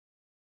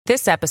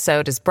This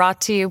episode is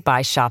brought to you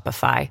by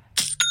Shopify.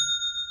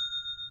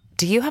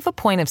 Do you have a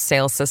point of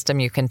sale system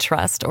you can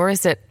trust, or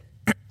is it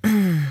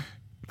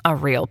a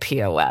real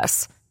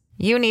POS?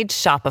 You need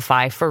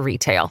Shopify for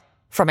retail.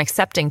 From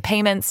accepting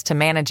payments to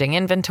managing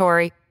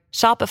inventory,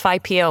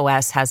 Shopify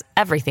POS has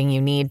everything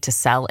you need to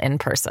sell in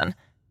person.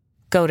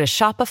 Go to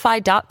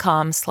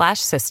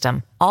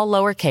shopify.com/system, all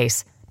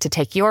lowercase, to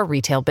take your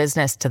retail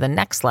business to the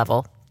next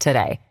level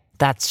today.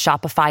 That's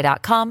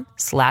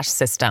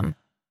shopify.com/system.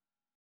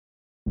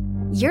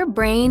 Your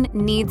brain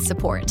needs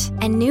support,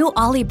 and new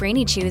Ollie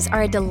Brainy Chews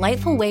are a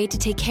delightful way to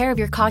take care of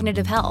your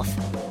cognitive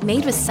health.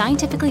 Made with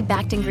scientifically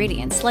backed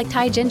ingredients like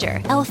Thai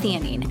ginger,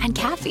 L-theanine, and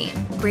caffeine,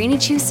 Brainy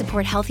Chews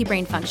support healthy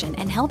brain function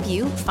and help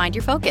you find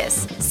your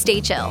focus,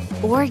 stay chill,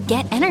 or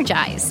get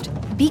energized.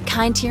 Be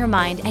kind to your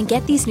mind and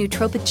get these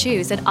nootropic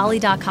chews at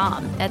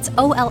ollie.com. That's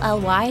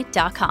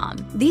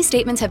OLLY.com. These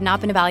statements have not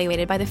been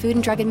evaluated by the Food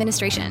and Drug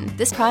Administration.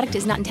 This product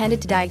is not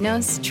intended to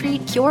diagnose,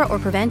 treat, cure, or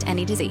prevent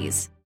any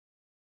disease.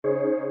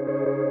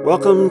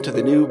 Welcome to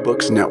the New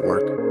Books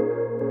Network.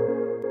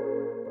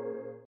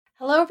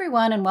 Hello,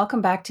 everyone, and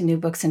welcome back to New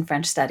Books in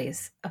French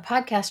Studies, a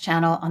podcast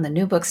channel on the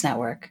New Books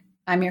Network.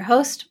 I'm your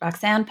host,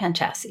 Roxanne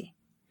Panchasi.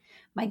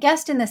 My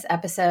guest in this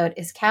episode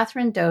is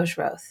Katherine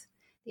Dauge-Roth,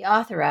 the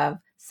author of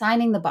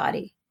Signing the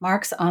Body,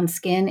 Marks on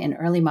Skin in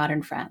Early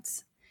Modern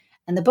France.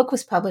 And the book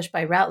was published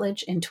by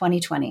Routledge in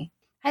 2020.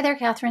 Hi there,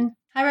 Katherine.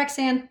 Hi,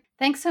 Roxanne.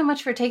 Thanks so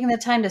much for taking the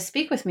time to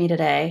speak with me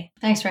today.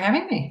 Thanks for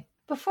having me.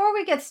 Before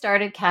we get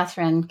started,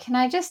 Katherine, can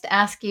I just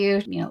ask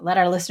you, let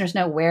our listeners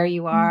know where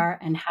you are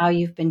and how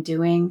you've been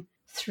doing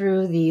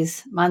through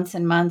these months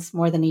and months,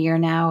 more than a year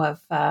now,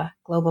 of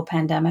global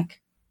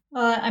pandemic?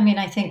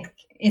 I think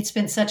it's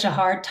been such a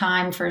hard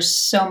time for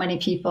so many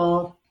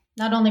people,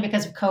 not only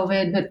because of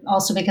COVID, but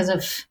also because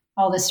of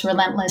all this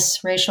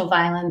relentless racial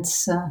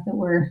violence that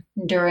we're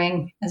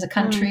enduring as a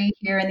country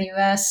here in the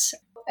U.S.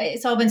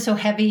 It's all been so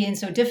heavy and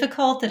so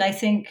difficult that I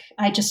think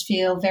I just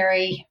feel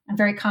I'm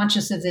very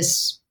conscious of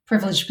this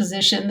privileged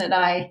position that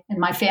I and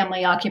my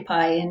family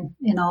occupy in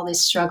all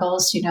these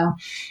struggles. Here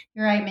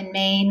I am in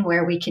Maine,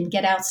 where we can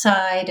get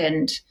outside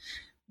and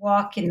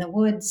walk in the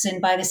woods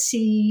and by the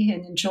sea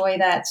and enjoy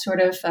that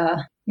sort of,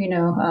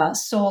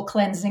 soul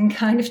cleansing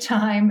kind of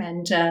time.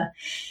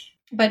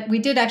 But we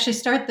did actually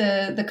start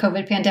the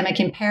COVID pandemic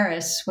in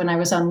Paris when I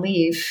was on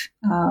leave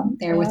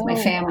there with my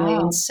family.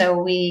 Wow. And so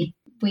we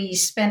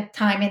spent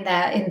time in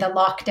the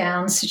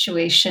lockdown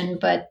situation,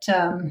 but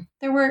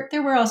there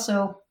were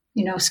also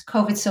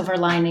COVID silver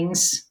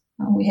linings.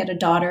 We had a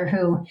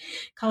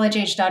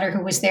college-age daughter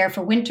who was there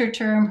for winter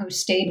term, who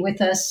stayed with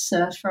us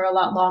for a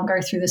lot longer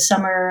through the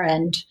summer.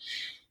 And,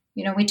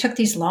 we took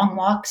these long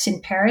walks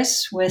in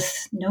Paris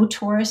with no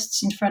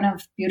tourists in front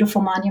of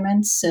beautiful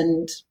monuments.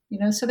 And,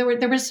 so there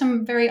were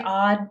some very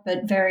odd,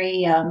 but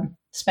very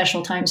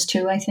special times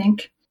too, I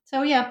think.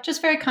 So yeah,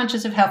 just very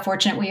conscious of how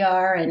fortunate we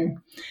are and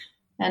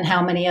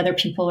how many other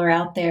people are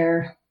out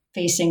there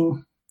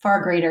facing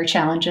far greater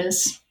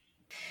challenges.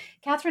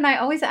 Katherine, I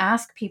always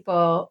ask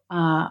people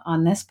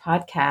on this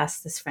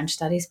podcast, this French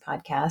Studies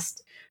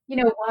podcast,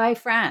 why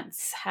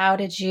France? How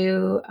did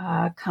you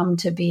come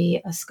to be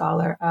a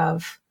scholar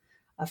of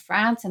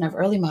France and of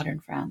early modern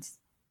France?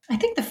 I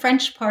think the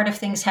French part of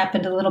things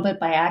happened a little bit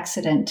by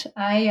accident.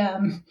 I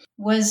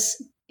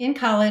was in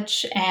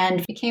college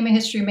and became a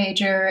history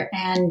major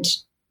and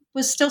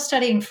was still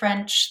studying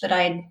French that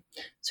I'd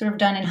sort of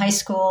done in high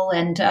school,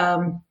 and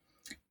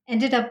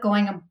ended up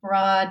going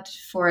abroad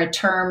for a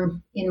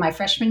term in my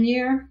freshman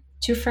year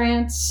to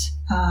France,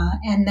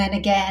 and then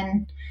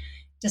again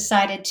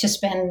decided to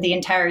spend the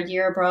entire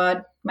year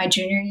abroad my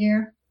junior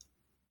year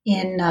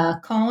in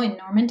Caen in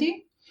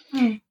Normandy.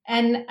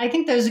 And I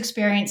think those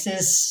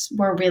experiences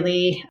were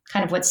really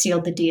kind of what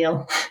sealed the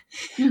deal.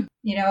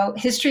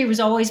 History was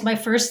always my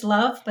first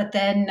love, but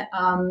then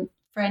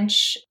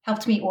French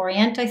helped me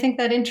orient, I think,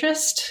 that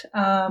interest.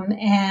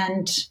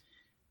 And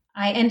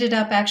I ended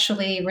up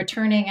actually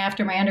returning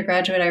after my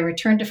undergraduate. I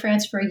returned to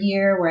France for a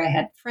year where I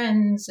had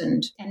friends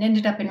and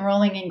ended up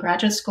enrolling in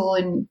graduate school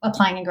and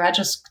applying to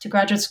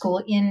graduate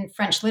school in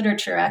French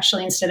literature,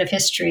 actually, instead of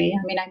history. I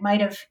mean, I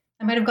might have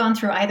gone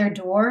through either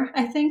door,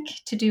 I think,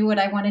 to do what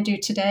I want to do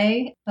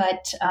today,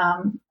 but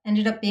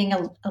ended up being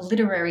a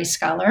literary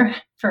scholar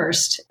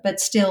first,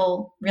 but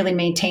still really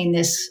maintain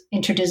this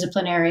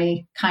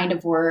interdisciplinary kind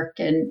of work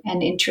and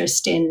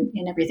interest in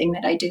everything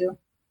that I do.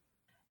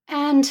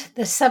 And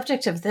the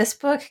subject of this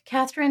book,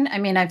 Katherine, I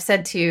mean, I've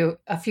said to you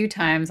a few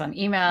times on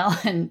email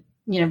and,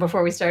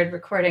 before we started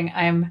recording,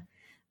 I'm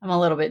a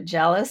little bit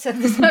jealous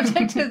of the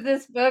subject of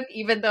this book,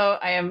 even though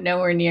I am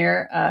nowhere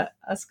near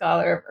a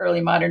scholar of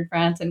early modern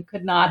France and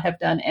could not have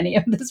done any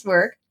of this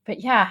work.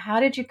 But yeah,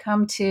 how did you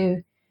come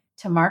to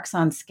Marks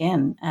on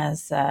Skin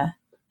as the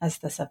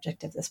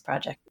subject of this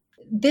project?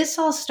 This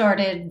all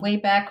started way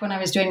back when I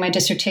was doing my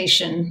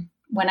dissertation,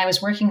 when I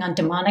was working on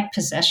demonic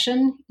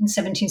possession in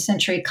 17th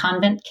century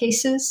convent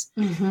cases.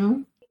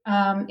 Mm-hmm.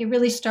 It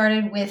really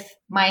started with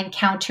my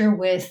encounter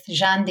with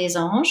Jeanne des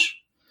Anges,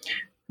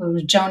 who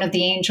was Joan of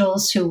the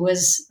Angels, who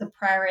was the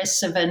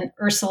prioress of an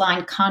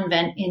Ursuline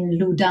convent in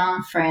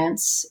Loudun,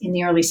 France, in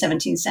the early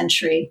 17th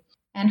century.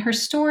 And her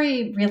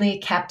story really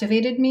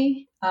captivated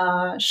me.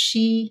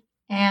 She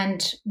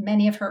and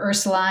many of her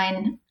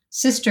Ursuline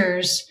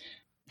sisters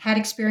had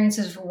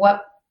experiences of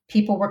what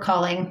people were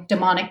calling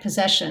demonic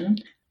possession.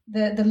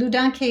 The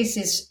Loudun case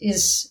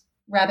is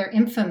rather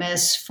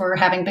infamous for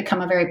having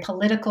become a very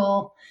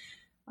political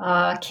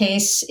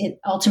case. It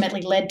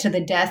ultimately led to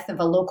the death of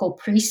a local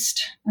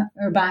priest,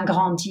 Urbain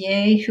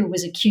Grandier, who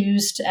was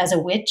accused as a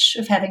witch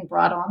of having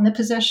brought on the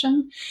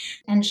possession.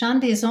 And Jeanne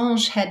des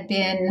Anges had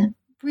been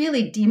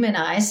really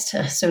demonized,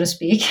 so to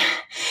speak,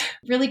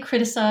 really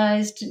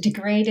criticized,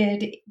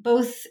 degraded,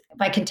 both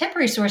by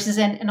contemporary sources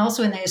and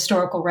also in the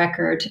historical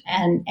record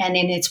and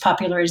in its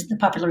the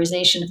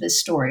popularization of this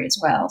story as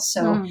well.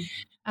 So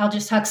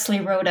Aldous Huxley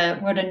wrote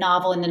a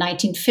novel in the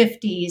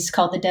 1950s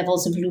called The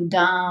Devils of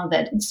Loudun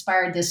that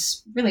inspired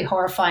this really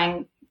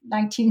horrifying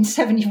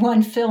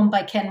 1971 film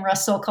by Ken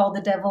Russell called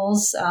The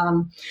Devils.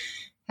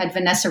 Had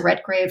Vanessa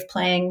Redgrave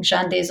playing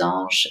Jeanne des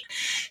Anges.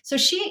 So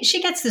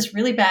she gets this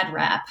really bad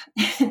rap.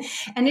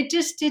 And it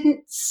just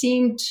didn't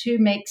seem to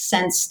make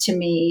sense to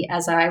me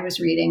as I was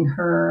reading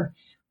her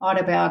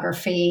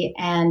autobiography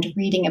and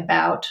reading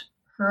about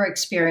her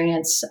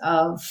experience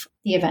of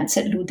the events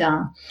at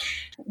Loudun.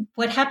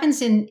 What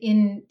happens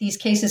in these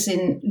cases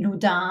in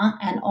Loudun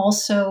and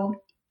also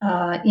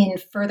in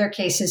further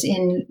cases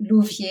in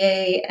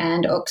Louviers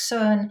and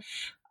Auxonne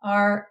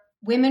are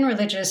women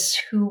religious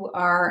who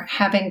are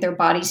having their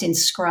bodies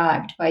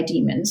inscribed by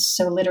demons,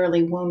 so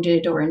literally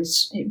wounded or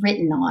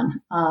written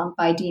on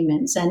by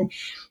demons. And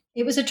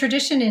it was a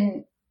tradition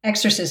in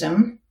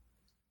exorcism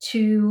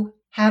to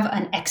have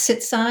an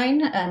exit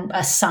sign,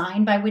 a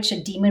sign by which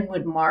a demon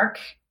would mark,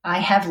 I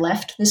have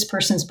left this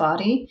person's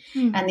body.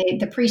 And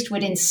the priest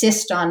would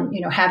insist on,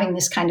 having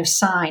this kind of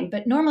sign.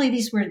 But normally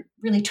these were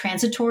really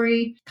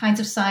transitory kinds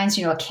of signs,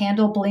 a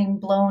candle being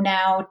blown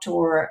out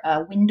or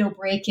a window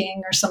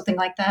breaking or something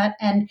like that.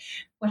 And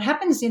what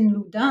happens in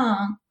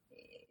Loudun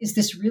is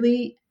this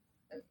really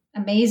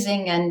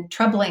amazing and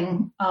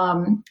troubling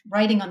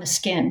writing on the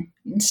skin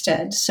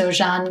instead. So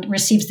Jeanne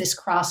receives this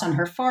cross on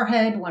her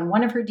forehead when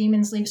one of her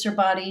demons leaves her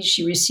body.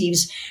 She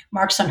receives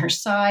marks on her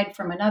side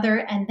from another.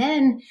 And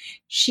then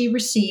she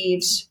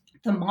receives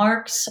the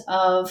marks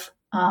of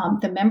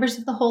the members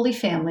of the Holy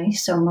Family.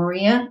 So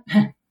Maria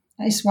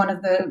is one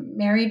of the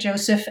Mary,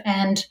 Joseph,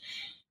 and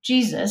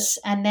Jesus.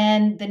 And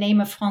then the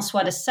name of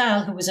François de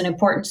Sales, who was an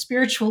important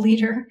spiritual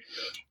leader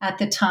at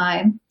the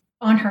time,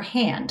 on her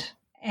hand.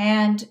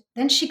 And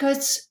then she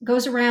goes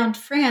around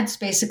France,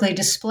 basically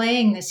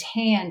displaying this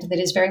hand that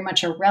is very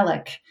much a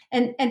relic.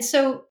 And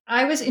so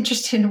I was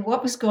interested in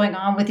what was going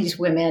on with these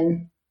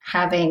women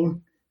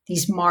having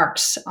these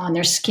marks on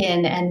their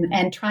skin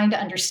and trying to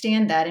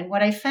understand that. And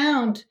what I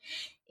found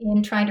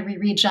in trying to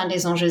reread Jeanne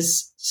des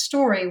Anges'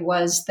 story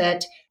was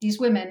that these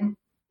women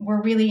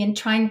were really in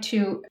trying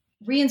to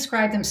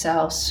reinscribe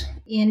themselves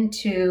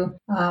into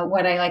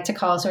what I like to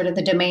call sort of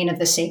the domain of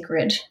the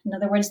sacred. In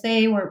other words,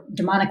 they were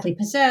demonically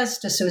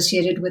possessed,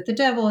 associated with the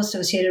devil,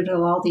 associated with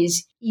all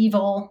these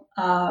evil,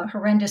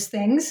 horrendous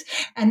things.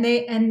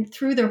 And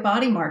through their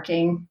body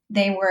marking,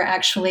 they were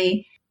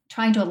actually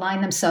trying to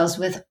align themselves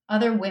with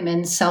other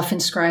women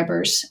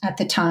self-inscribers at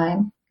the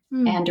time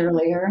and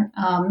earlier,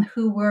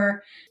 who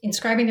were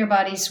inscribing their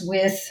bodies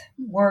with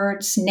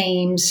words,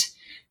 names,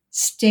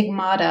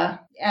 stigmata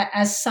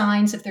as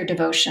signs of their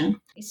devotion.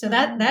 So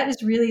that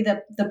is really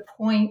the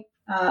point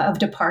of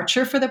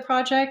departure for the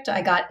project.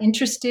 I got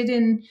interested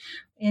in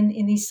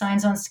these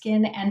signs on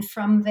skin. And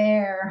from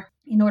there,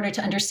 in order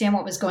to understand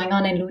what was going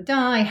on in Loudun,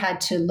 I had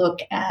to look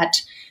at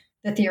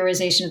the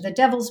theorization of the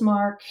devil's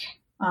mark,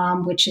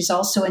 which is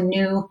also a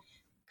new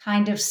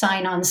kind of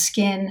sign on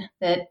skin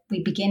that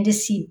we begin to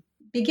see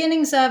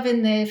beginnings of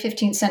in the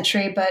 15th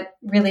century, but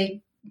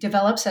really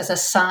develops as a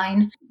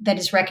sign that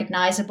is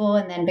recognizable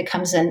and then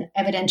becomes an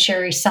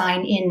evidentiary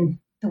sign in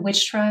the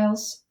witch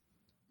trials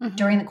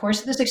during the course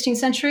of the 16th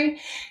century.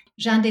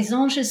 Jeanne des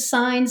Anges'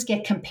 signs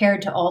get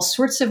compared to all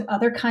sorts of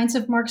other kinds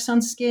of marks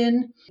on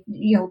skin.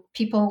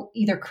 People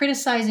either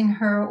criticizing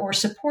her or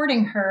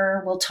supporting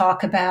her will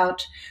talk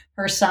about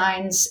her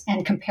signs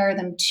and compare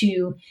them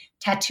to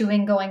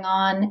tattooing going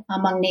on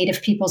among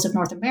native peoples of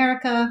North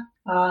America.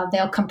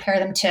 They'll compare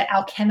them to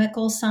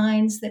alchemical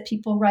signs that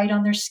people write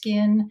on their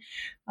skin.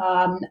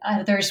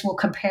 Others will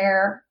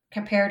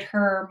compared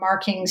her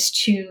markings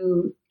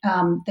to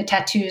the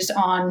tattoos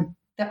on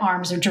the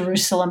arms of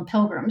Jerusalem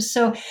pilgrims.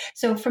 So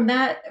from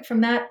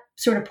that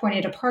sort of point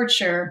of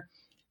departure,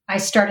 I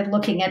started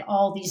looking at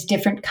all these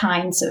different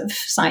kinds of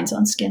signs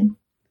on skin.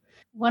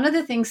 One of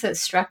the things that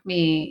struck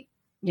me,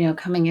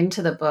 coming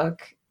into the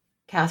book,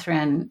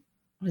 Katherine,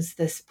 was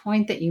this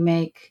point that you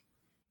make.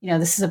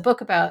 This is a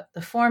book about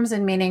the forms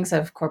and meanings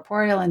of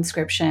corporeal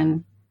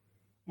inscription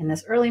in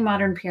this early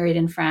modern period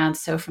in France.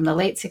 So from the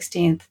late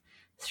 16th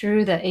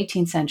through the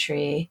 18th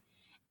century.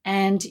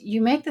 And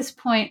you make this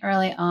point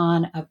early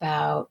on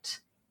about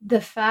the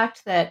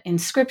fact that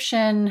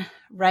inscription,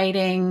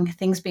 writing,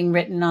 things being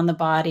written on the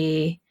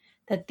body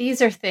that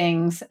these are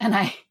things, and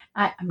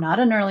I'm not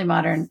an early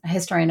modern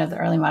historian of the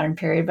early modern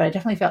period, but I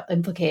definitely felt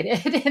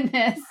implicated in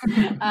this.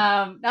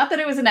 Not that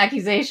it was an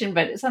accusation,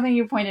 but something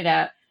you pointed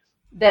out,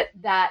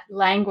 that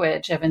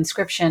language of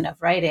inscription,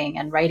 of writing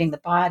and writing the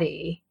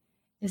body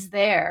is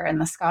there in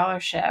the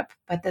scholarship,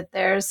 but that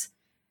there's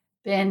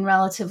been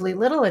relatively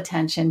little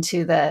attention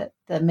to the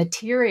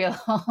material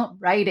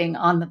writing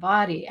on the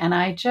body. And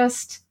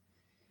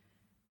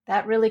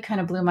that really kind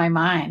of blew my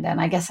mind.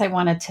 And I guess I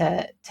wanted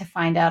to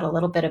find out a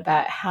little bit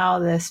about how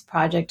this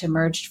project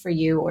emerged for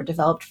you or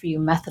developed for you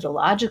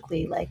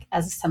methodologically, like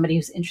as somebody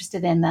who's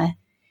interested in the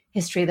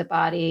history of the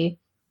body,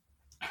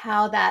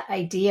 how that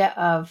idea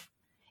of,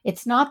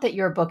 it's not that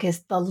your book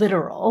is the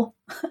literal.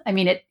 I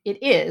mean, it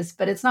is,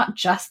 but it's not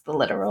just the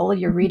literal.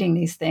 You're reading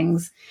these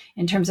things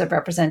in terms of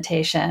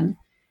representation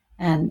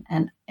and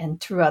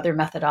through other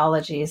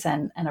methodologies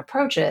and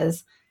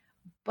approaches,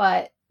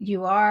 but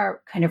you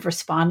are kind of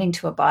responding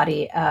to a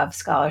body of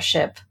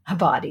scholarship, a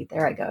body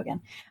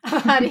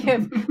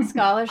of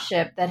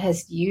scholarship that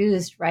has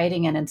used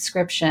writing and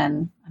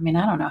inscription. I mean,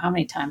 I don't know how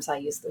many times I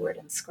use the word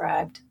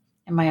inscribed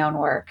in my own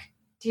work.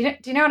 Do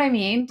you know what I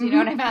mean? Do you know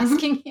what I'm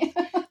asking you?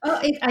 Well,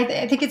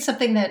 I think it's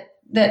something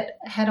that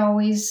had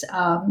always,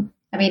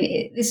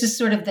 this is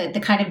sort of the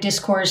kind of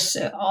discourse,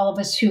 all of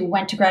us who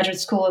went to graduate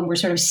school and were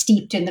sort of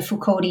steeped in the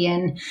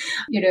Foucauldian,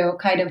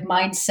 kind of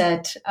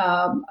mindset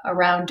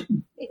around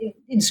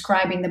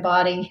inscribing the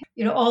body.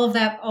 All of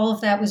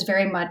that was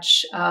very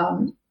much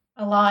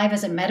alive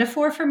as a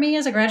metaphor for me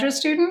as a graduate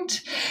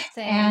student.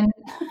 Same.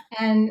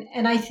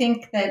 And I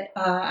think that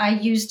I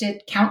used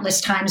it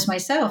countless times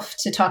myself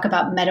to talk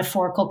about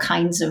metaphorical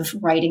kinds of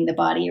writing the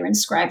body or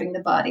inscribing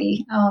the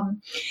body.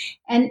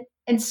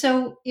 And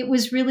so it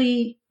was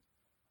really,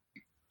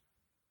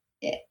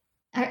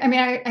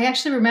 I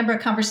actually remember a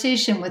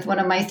conversation with one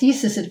of my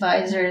thesis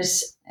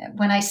advisors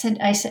when I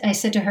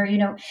said to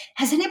her,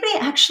 has anybody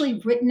actually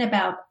written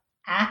about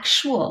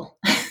actual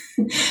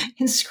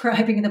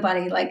inscribing the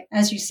body, like,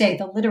 as you say,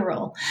 the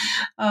literal?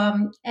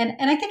 And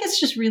I think it's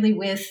just really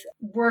with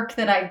work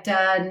that I've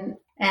done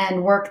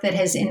and work that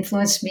has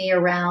influenced me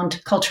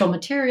around cultural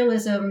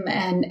materialism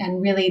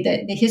and really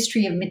the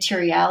history of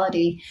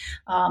materiality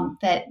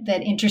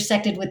that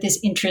intersected with this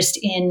interest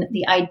in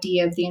the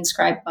idea of the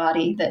inscribed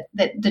body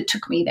that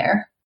took me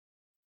there.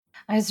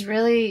 I was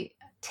really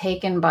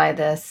taken by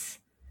this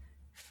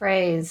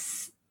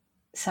phrase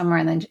somewhere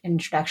in the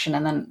introduction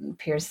and then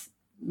appears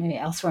maybe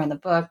elsewhere in the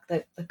book,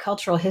 the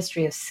cultural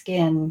history of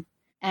skin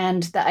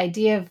and the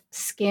idea of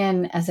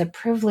skin as a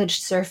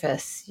privileged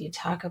surface. You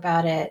talk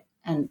about it,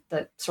 and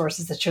the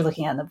sources that you're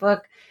looking at in the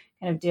book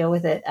kind of deal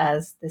with it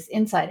as this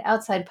inside,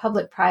 outside,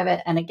 public,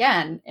 private. And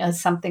again,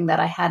 as something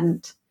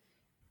that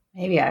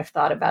maybe I've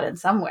thought about in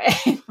some way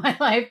in my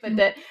life, but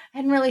that I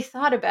hadn't really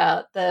thought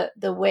about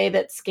the way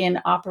that skin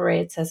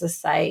operates as a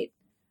site.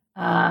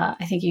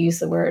 I think you used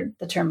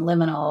the term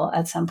liminal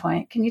at some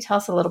point. Can you tell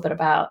us a little bit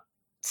about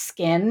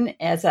skin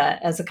as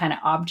a kind of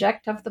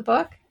object of the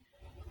book?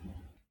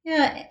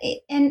 Yeah,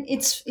 and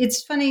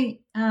it's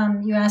funny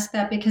you ask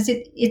that, because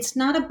it's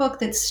not a book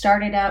that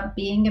started out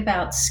being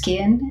about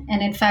skin.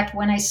 And in fact,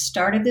 when I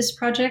started this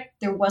project,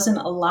 there wasn't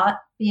a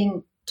lot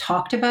being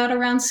talked about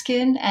around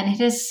skin, and it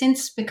has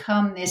since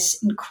become this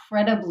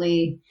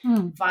incredibly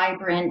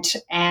vibrant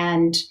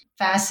and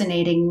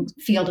fascinating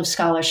field of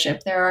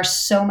scholarship. There are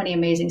so many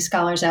amazing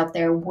scholars out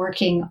there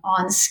working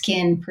on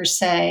skin per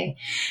se,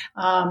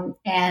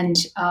 and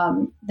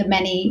the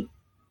many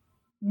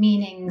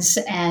meanings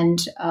and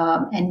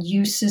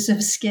uses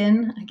of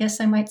skin, I guess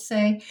I might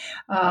say,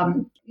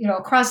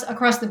 across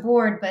the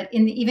board. But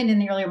even in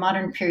the earlier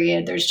modern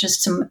period, there's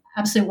just some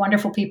absolutely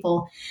wonderful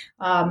people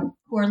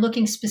who are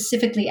looking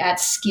specifically at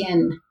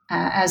skin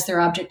as their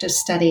object of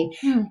study.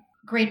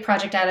 Great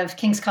project out of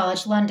King's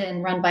College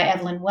London, run by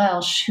Evelyn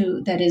Welsh,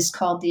 that is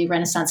called the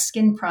Renaissance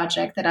Skin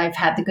Project, that I've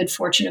had the good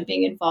fortune of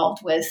being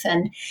involved with.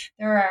 And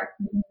there are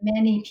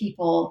many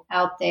people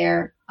out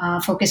there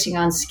focusing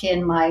on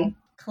skin. My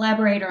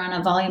collaborator on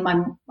a volume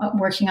I'm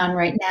working on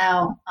right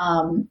now,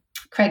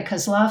 Craig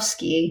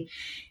Kozlowski,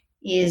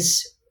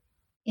 is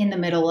in the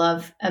middle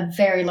of a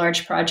very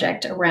large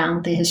project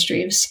around the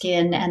history of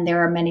skin, and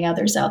there are many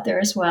others out there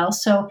as well.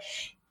 So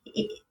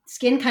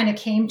skin kind of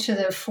came to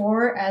the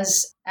fore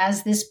as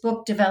this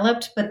book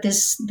developed, but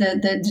this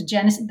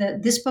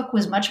book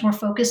was much more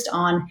focused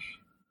on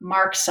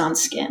marks on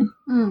skin.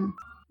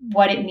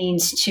 What it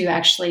means to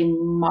actually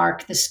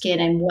mark the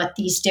skin and what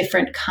these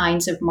different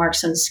kinds of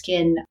marks on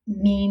skin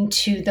mean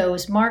to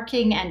those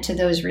marking and to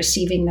those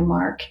receiving the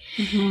mark.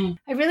 Mm-hmm.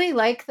 I really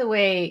like the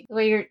way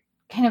you're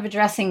kind of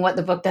addressing what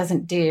the book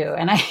doesn't do.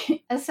 And I,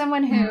 as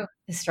someone who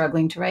is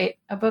struggling to write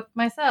a book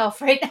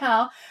myself right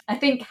now, I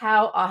think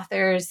how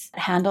authors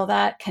handle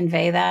that,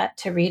 convey that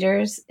to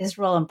readers is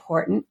real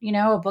important.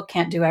 A book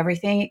can't do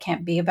everything. It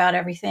can't be about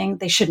everything.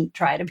 They shouldn't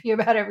try to be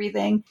about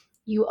everything.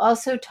 You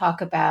also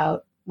talk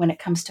about, when it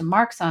comes to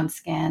marks on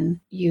skin,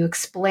 you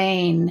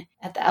explain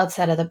at the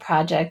outset of the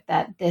project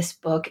that this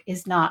book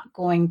is not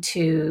going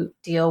to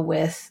deal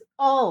with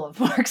all of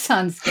marks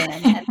on skin,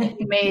 and that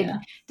you made Yeah.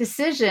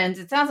 decisions.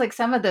 It sounds like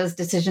some of those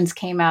decisions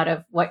came out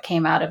of what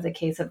came out of the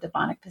case of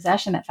demonic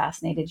possession that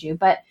fascinated you,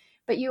 but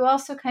you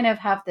also kind of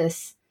have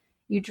this,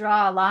 you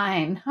draw a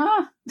line,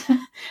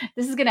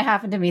 this is going to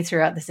happen to me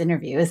throughout this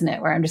interview, isn't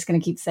it? Where I'm just going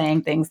to keep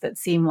saying things that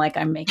seem like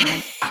I'm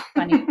making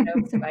funny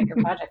jokes about your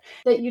project.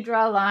 That you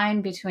draw a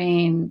line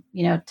between,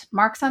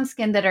 marks on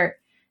skin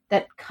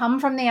that come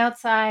from the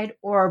outside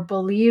or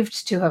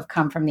believed to have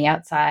come from the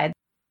outside,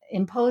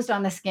 imposed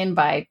on the skin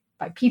by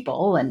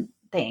people and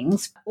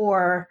things,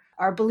 or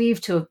are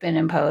believed to have been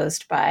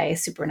imposed by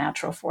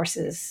supernatural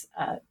forces,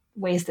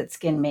 ways that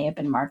skin may have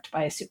been marked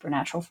by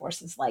supernatural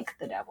forces like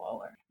the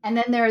devil. And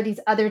then there are these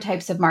other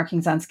types of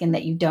markings on skin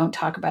that you don't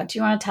talk about. Do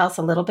you want to tell us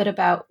a little bit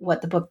about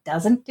what the book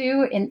doesn't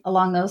do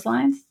along those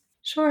lines?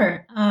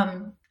 Sure.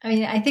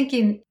 I think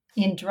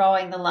in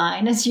drawing the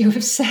line, as you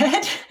have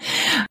said,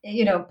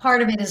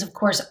 part of it is, of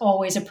course,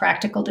 always a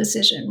practical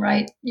decision,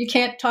 right? You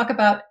can't talk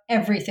about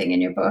everything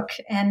in your book.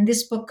 And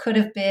this book could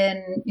have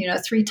been,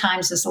 3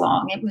 times as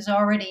long. It was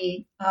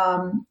already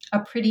a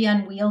pretty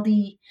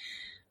unwieldy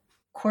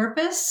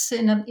corpus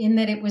in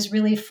that it was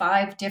really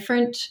 5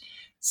 different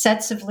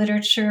sets of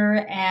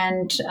literature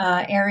and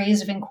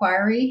areas of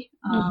inquiry.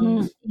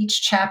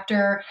 Each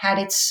chapter had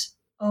its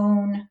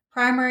own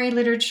primary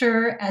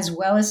literature as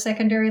well as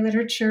secondary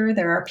literature.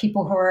 There are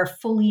people who are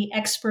fully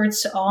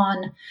experts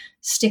on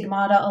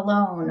stigmata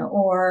alone,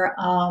 or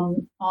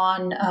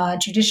on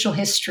judicial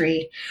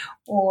history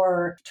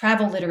or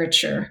travel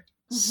literature.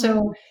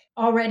 So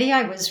already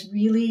I was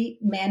really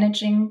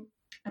managing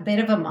a bit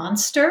of a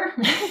monster.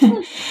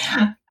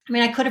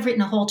 I could have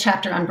written a whole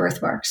chapter on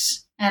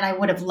birthmarks, and I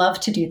would have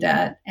loved to do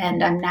that.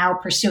 And I'm now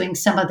pursuing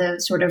some of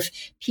the sort of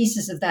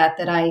pieces of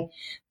that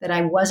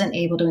I wasn't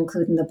able to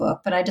include in the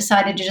book. But I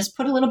decided to just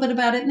put a little bit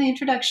about it in the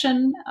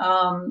introduction,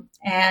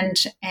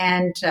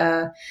 and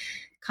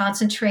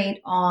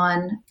concentrate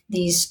on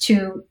these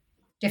 2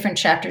 different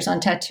chapters on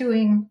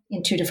tattooing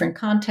in 2 different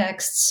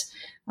contexts.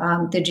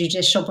 The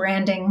judicial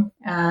branding,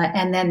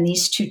 and then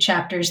these 2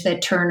 chapters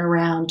that turn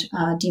around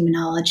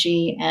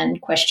demonology and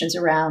questions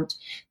around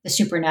the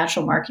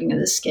supernatural marking of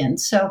the skin.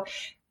 So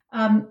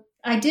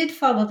I did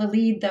follow the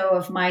lead, though,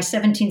 of my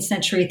 17th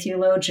century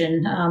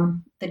theologian,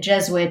 the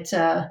Jesuit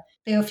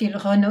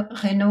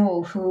Théophile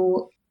Renaud,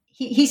 who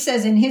he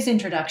says in his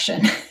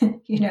introduction,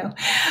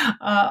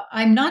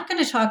 I'm not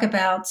going to talk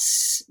about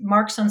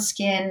marks on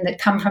skin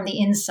that come from the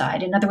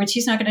inside. In other words,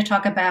 he's not going to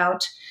talk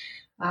about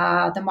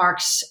the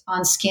marks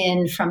on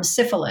skin from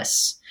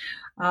syphilis.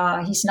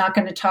 He's not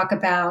going to talk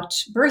about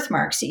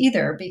birthmarks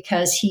either,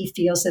 because he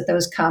feels that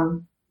those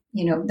come,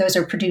 those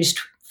are produced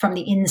from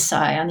the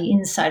inside, on the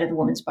inside of the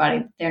woman's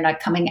body. They're not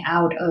coming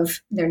out of,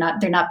 they're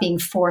not being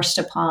forced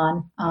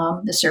upon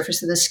the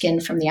surface of the skin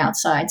from the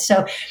outside.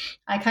 So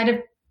I kind of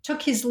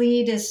took his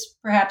lead as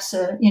perhaps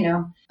a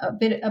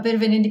bit of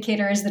an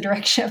indicator as the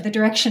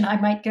direction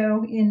I might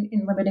go in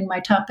limiting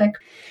my topic.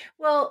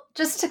 Well,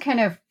 just to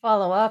kind of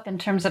follow up in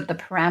terms of the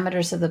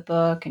parameters of the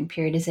book and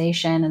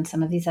periodization and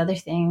some of these other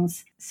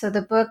things. So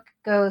the book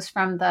goes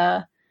from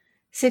the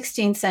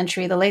 16th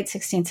century, the late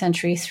 16th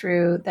century,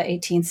 through the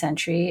 18th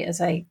century, as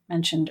I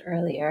mentioned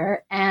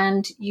earlier.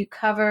 And you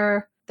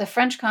cover the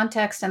French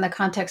context and the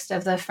context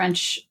of the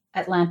French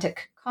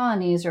Atlantic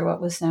colonies, or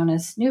what was known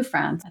as New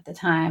France at the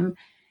time.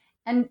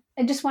 And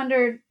I just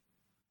wondered,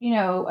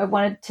 I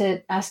wanted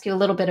to ask you a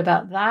little bit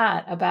about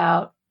that,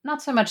 about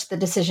not so much the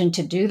decision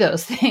to do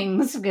those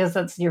things, because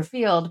that's your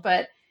field,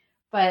 but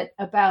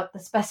about the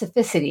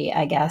specificity,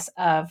 I guess,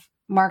 of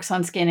marks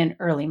on skin in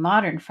early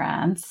modern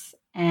France,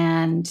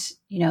 and,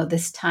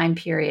 this time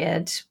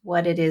period,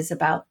 what it is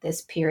about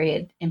this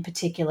period in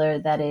particular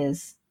that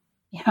is,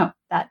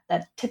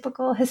 that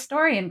typical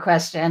historian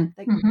question,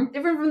 like,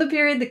 different from the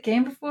period that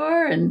came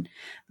before and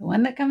the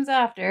one that comes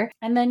after.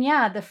 And then,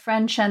 the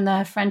French and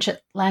the French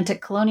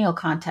Atlantic colonial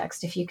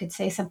context, if you could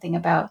say something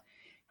about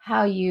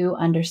how you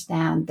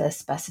understand the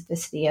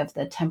specificity of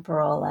the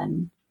temporal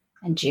and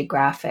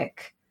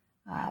geographic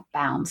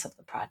bounds of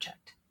the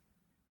project.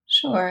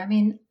 Sure.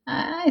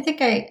 I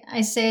think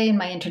I say in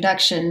my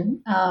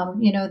introduction,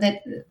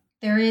 that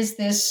there is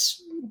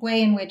this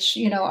way in which,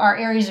 our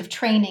areas of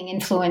training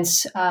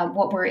influence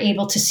what we're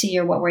able to see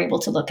or what we're able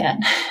to look at,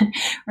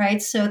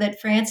 right? So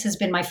that France has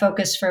been my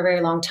focus for a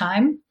very long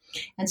time.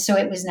 And so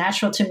it was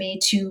natural to me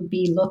to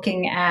be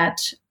looking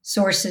at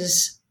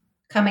sources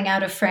coming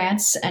out of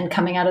France and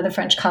coming out of the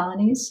French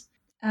colonies.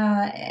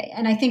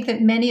 And I think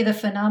that many of the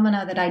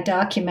phenomena that I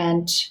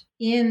document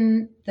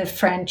in the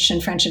French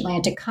and French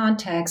Atlantic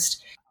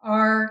context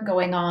are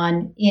going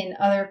on in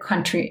other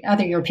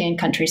European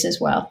countries as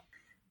well.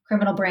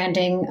 Criminal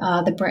branding,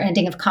 the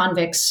branding of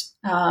convicts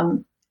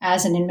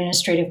as an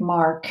administrative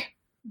mark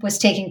was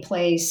taking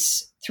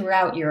place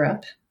throughout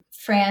Europe.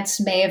 France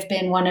may have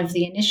been one of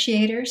the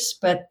initiators,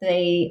 but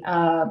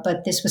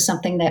this was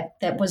something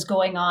that was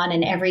going on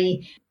in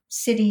every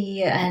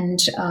city, and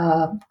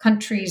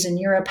countries in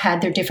Europe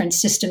had their different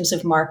systems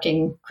of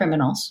marking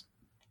criminals.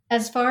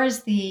 As far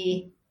as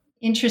the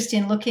interest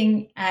in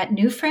looking at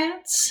New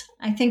France.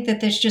 I think that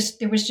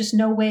there was just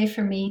no way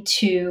for me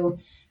to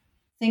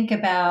think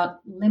about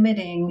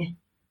limiting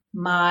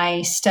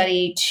my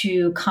study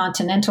to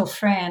continental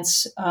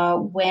France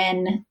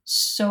when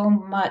so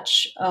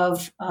much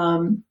of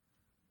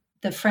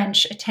the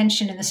French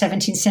attention in the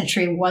 17th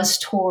century was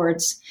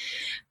towards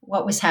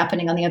what was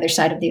happening on the other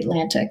side of the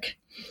Atlantic,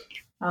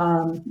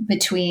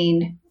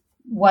 between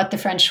what the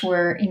French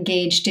were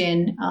engaged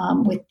in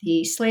with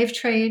the slave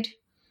trade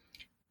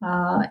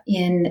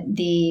in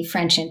the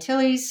French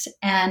Antilles,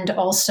 and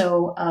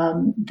also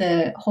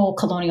the whole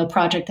colonial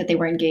project that they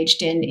were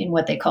engaged in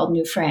what they called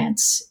New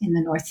France in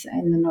the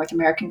North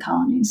American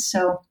colonies.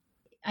 So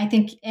I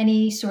think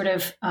any sort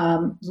of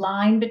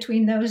line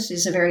between those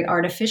is a very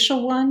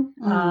artificial one.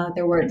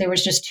 There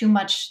was just too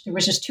much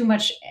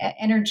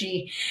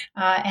energy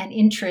and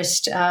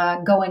interest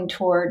going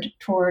toward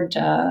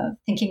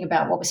thinking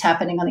about what was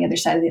happening on the other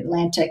side of the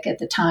Atlantic at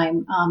the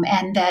time,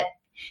 and that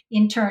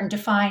in turn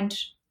defined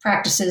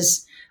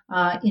practices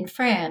in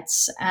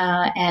France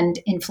and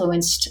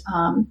influenced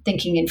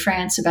thinking in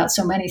France about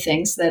so many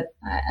things that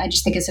I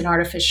just think it's an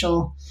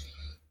artificial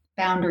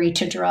boundary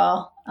to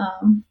draw.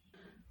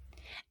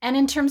 And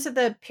in terms of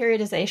the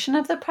periodization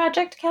of the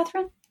project,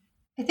 Katherine?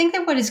 I think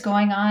that what is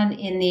going on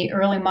in the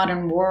early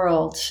modern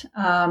world,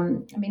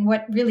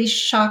 what really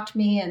shocked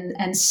me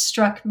and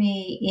struck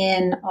me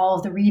in all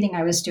of the reading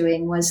I was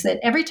doing was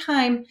that every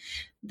time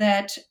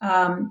that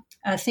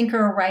a thinker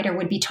or writer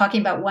would be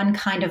talking about one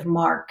kind of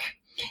mark,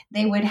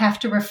 they would have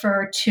to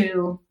refer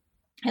to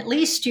at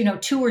least,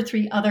 2 or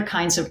 3 other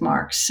kinds of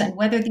marks, and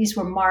whether these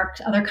were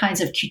other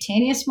kinds of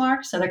cutaneous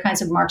marks, other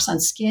kinds of marks on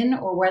skin,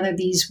 or whether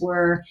these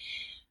were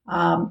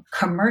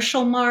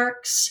commercial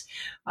marks,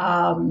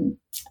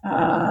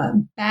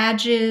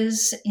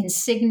 badges,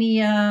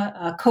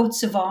 insignia,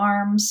 coats of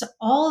arms,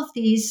 all of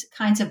these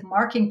kinds of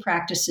marking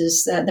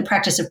practices, the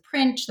practice of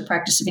print, the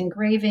practice of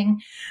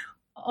engraving,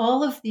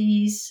 all of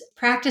these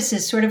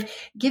practices sort of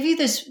give you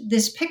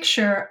this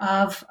picture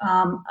of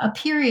a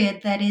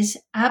period that is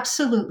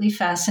absolutely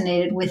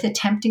fascinated with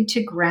attempting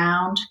to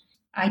ground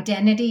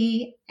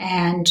identity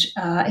and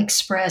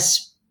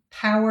express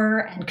power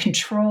and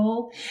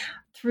control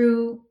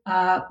through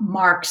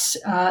marks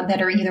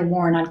that are either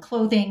worn on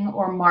clothing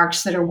or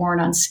marks that are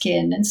worn on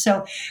skin. And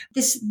so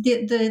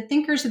the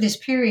thinkers of this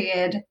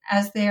period,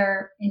 as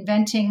they're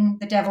inventing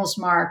the devil's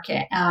mark,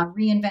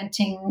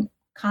 reinventing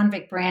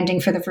convict branding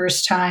for the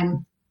first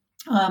time,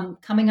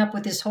 coming up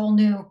with this whole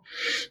new,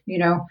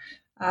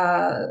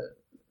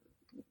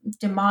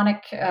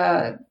 demonic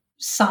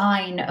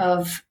sign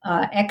of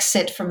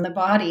exit from the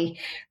body,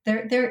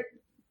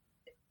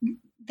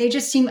 they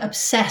just seem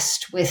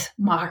obsessed with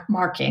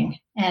marking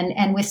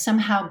and with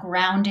somehow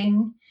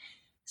grounding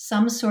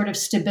some sort of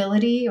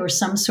stability or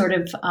some sort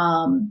of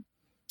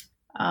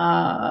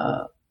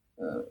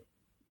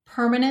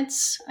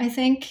permanence, I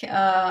think,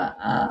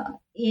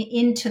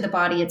 into the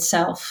body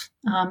itself.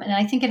 And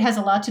I think it has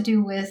a lot to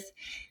do with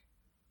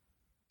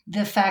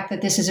the fact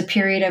that this is a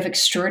period of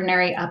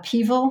extraordinary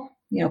upheaval,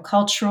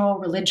 cultural,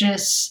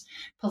 religious,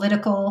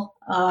 political,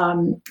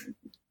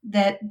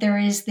 that there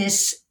is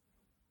this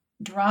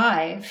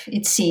drive,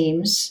 it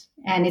seems,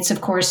 and it's of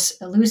course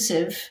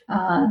elusive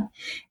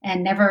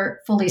and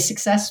never fully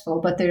successful,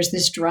 but there's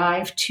this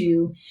drive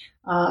to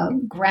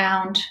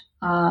ground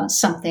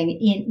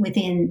something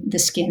within the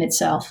skin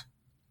itself.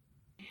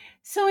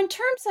 So in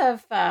terms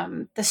of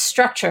the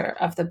structure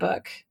of the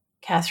book,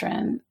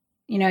 Katherine,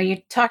 you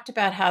talked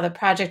about how the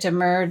project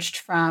emerged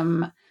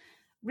from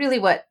really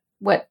what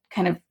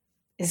kind of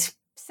is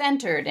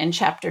centered in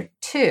chapter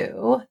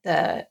 2,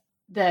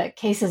 the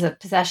cases of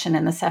possession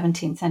in the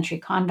 17th century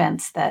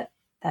convents that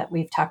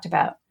we've talked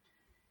about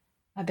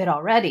a bit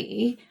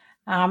already.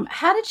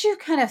 How did you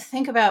kind of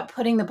think about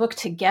putting the book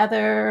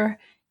together?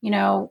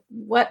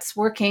 What's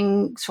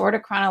working sort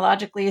of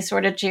chronologically,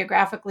 sort of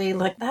geographically?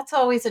 Like, that's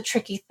always a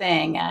tricky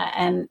thing.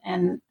 And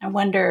I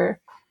wonder,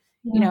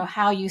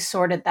 how you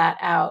sorted that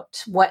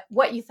out,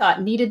 what you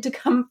thought needed to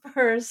come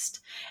first,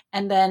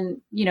 and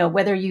then,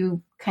 whether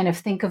you kind of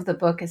think of the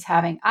book as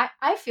having,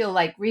 I feel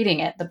like reading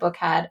it, the book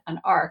had an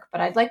arc,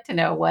 but I'd like to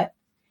know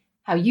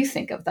how you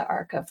think of the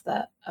arc of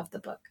the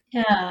book.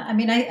 Yeah,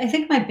 I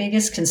think my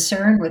biggest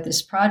concern with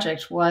this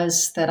project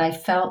was that I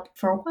felt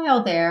for a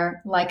while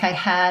there like I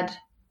had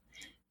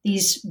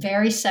these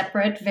very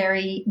separate,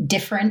 very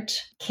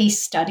different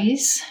case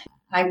studies.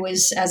 I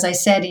was, as I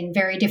said, in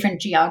very different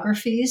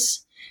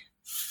geographies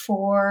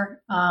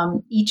for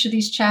each of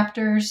these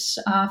chapters,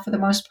 for the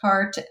most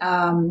part.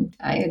 I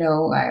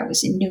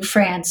was in New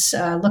France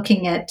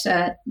looking at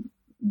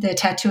the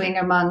tattooing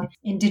among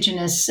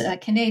Indigenous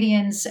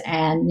Canadians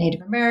and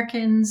Native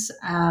Americans.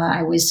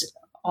 I was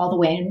all the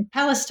way in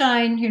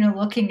Palestine,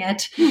 looking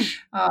at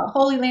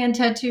Holy Land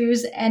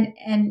tattoos.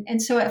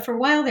 And so for a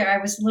while there, I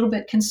was a little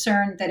bit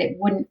concerned that it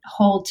wouldn't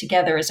hold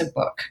together as a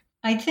book.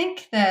 I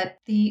think that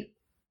the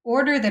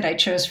order that I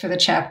chose for the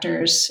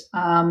chapters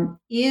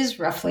is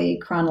roughly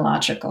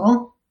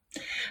chronological.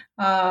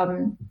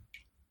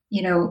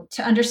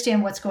 to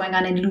understand what's going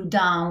on in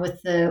Loudun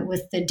with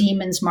the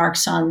demon's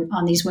marks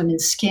on these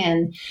women's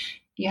skin,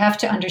 you have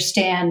to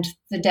understand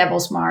the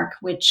devil's mark,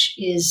 which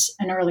is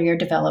an earlier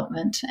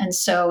development. And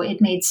so it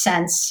made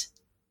sense.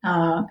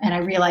 And I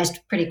realized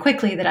pretty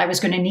quickly that I was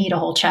going to need a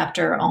whole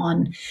chapter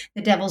on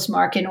the devil's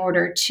mark in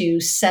order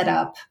to set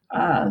up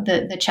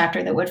the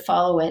chapter that would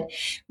follow it.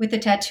 With the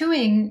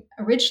tattooing,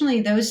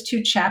 originally those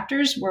two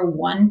chapters were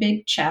one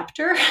big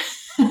chapter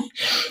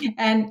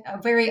and a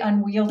very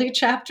unwieldy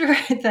chapter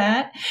at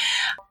that.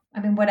 I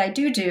mean, what I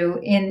do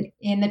in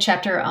the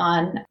chapter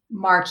on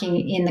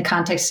marking in the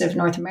context of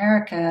North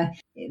America,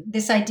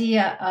 this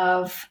idea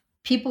of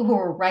people who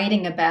are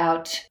writing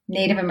about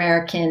Native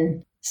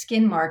American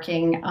skin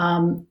marking,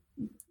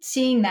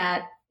 seeing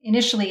that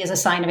initially as a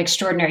sign of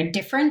extraordinary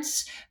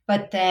difference,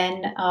 but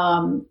then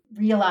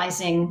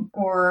realizing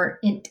or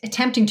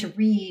attempting to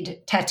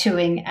read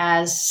tattooing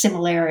as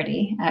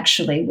similarity,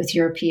 actually, with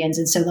Europeans.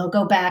 And so they'll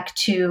go back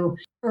to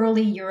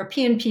early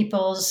European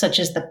peoples, such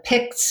as the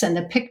Picts and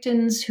the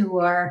Pictons, who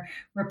are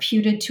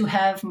reputed to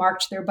have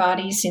marked their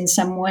bodies in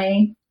some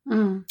way,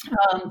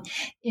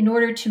 in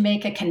order to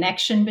make a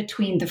connection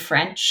between the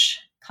French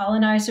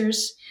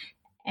colonizers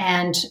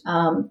and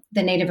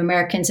the Native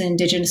Americans and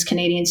Indigenous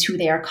Canadians who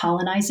they are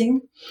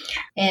colonizing,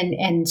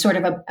 and sort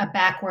of a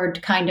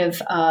backward kind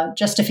of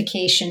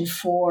justification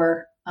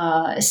for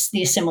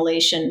the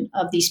assimilation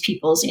of these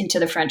peoples into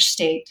the French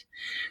state.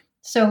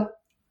 So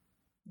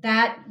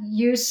that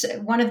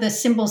one of the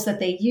symbols that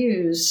they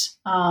use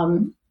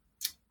and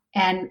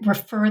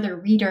refer the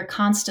reader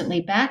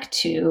constantly back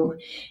to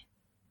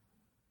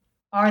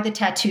are the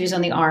tattoos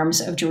on the arms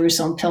of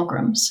Jerusalem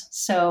pilgrims.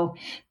 So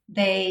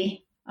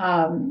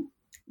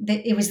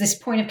it was this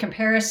point of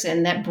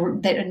comparison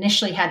that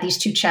initially had these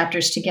two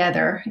chapters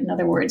together. In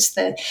other words,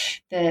 the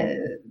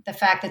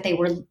fact that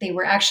they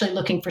were actually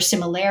looking for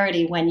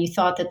similarity when you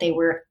thought that they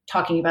were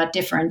talking about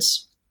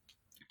difference,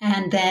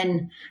 and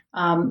then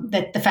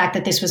that the fact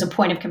that this was a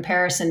point of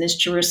comparison, this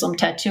Jerusalem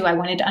tattoo, I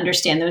wanted to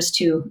understand those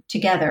two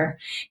together.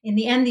 In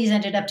the end, these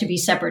ended up to be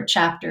separate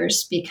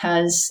chapters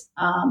because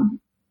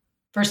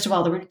first of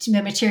all,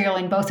 the material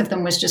in both of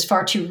them was just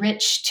far too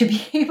rich to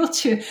be able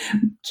to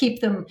keep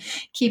them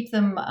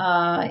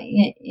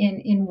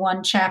in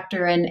one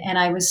chapter, and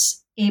I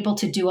was able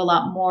to do a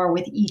lot more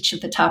with each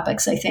of the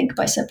topics, I think,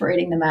 by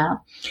separating them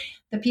out.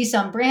 The piece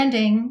on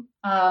branding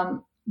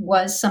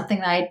was something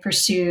that I had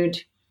pursued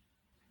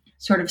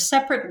sort of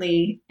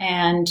separately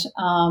and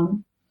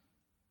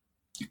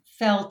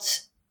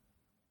felt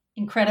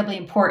incredibly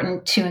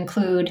important to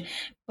include,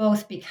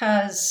 both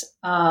because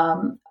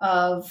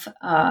of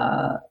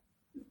the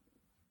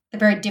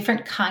very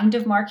different kind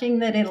of marking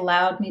that it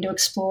allowed me to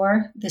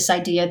explore, this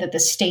idea that the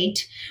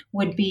state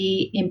would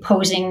be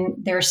imposing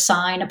their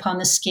sign upon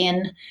the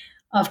skin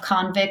of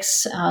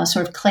convicts,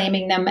 sort of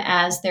claiming them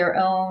as their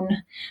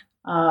own,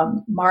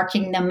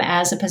 marking them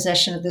as a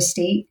possession of the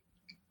state.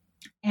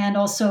 And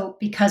also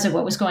because of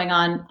what was going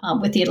on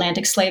with the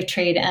Atlantic slave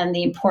trade and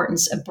the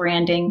importance of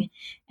branding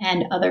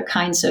and other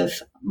kinds of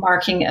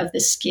marking of the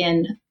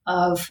skin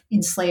of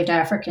enslaved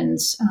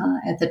Africans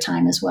at the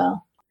time as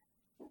well.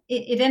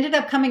 It ended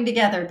up coming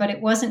together, but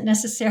it wasn't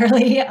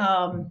necessarily,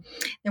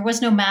 there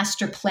was no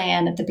master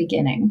plan at the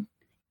beginning.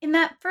 In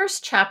that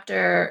first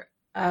chapter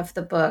of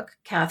the book,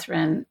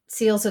 Katherine,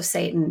 Seals of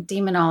Satan,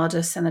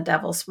 Demonologists and the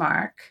Devil's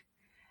Mark,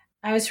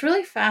 I was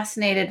really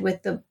fascinated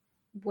with the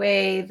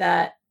way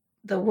that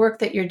the work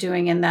that you're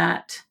doing in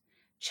that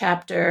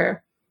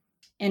chapter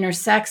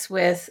intersects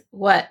with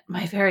what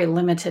my very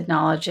limited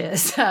knowledge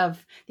is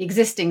of the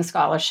existing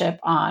scholarship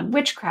on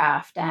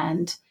witchcraft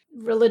and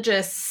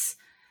religious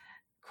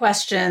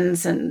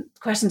questions and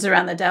questions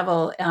around the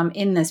devil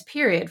in this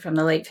period from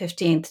the late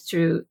 15th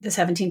through the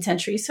 17th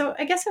century. So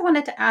I guess I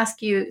wanted to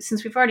ask you,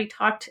 since we've already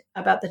talked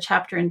about the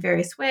chapter in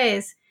various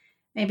ways,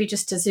 maybe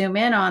just to zoom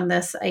in on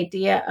this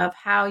idea of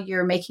how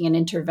you're making an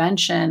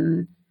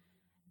intervention,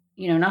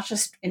 not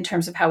just in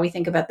terms of how we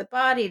think about the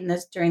body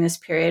during this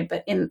period,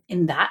 but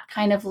in that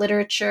kind of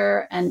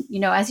literature. And,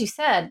 as you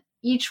said,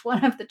 each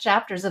one of the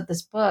chapters of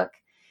this book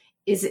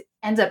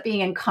ends up being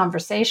in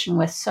conversation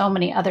with so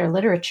many other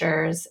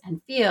literatures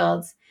and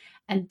fields.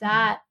 And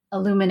that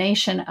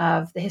illumination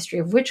of the history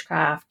of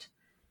witchcraft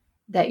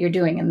that you're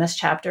doing in this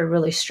chapter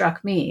really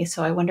struck me.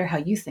 So I wonder how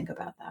you think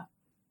about that.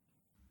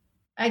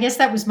 I guess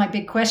that was my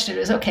big question,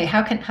 is, okay,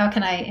 how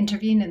can I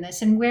intervene in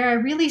this? And where I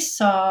really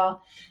saw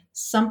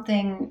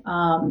something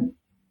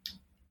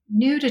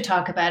new to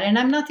talk about, and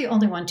I'm not the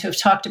only one to have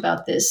talked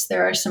about this.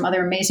 There are some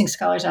other amazing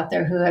scholars out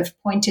there who have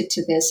pointed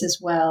to this as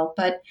well,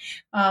 but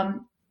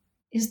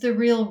is the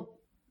real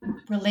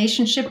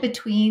relationship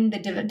between the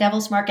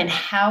devil's mark and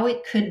how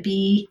it could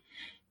be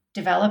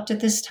developed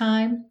at this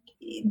time.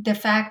 The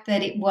fact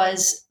that it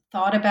was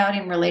thought about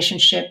in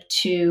relationship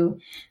to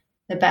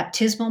the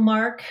baptismal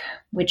mark,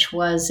 which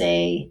was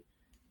a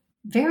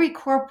very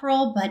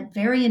corporal but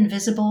very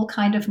invisible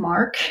kind of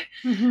mark,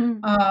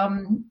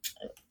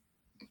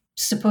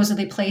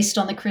 supposedly placed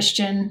on the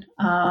Christian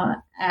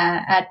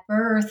at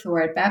birth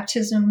or at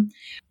baptism.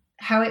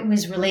 how it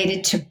was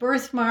related to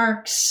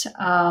birthmarks,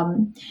 how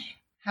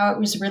it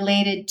was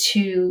related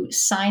to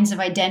signs of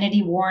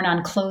identity worn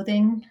on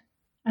clothing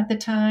at the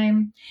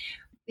time.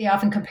 They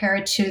often compare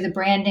it to the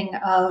branding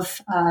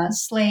of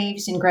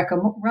slaves in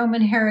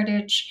Greco-Roman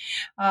heritage.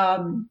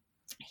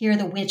 Here,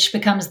 the witch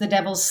becomes the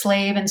devil's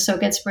slave and so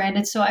gets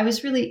branded. So I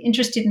was really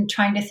interested in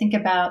trying to think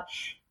about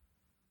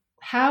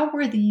how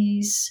were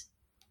these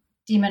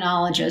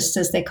demonologists,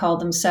 as they called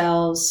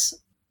themselves,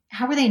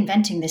 how were they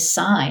inventing this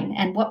sign,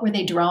 and what were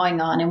they drawing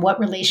on, and what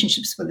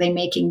relationships were they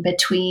making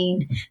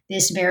between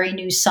this very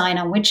new sign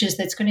on witches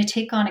that's going to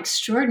take on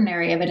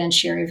extraordinary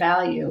evidentiary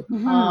value,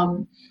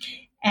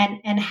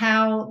 and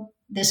how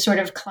this sort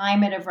of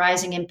climate of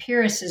rising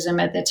empiricism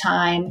at the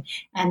time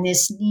and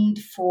this need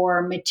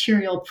for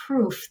material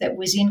proof that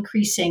was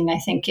increasing, I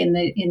think, in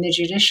the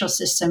judicial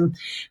system,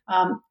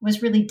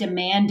 was really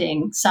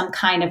demanding some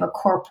kind of a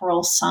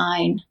corporal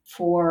sign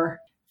for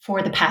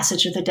the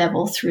passage of the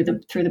devil through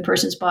the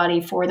person's body,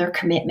 for their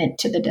commitment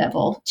to the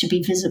devil to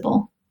be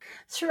visible.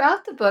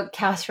 Throughout the book,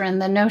 Katherine,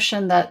 the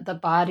notion that the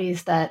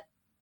bodies that...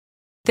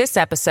 This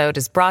episode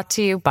is brought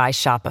to you by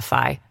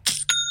Shopify.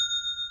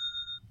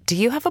 Do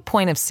you have a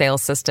point of sale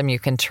system you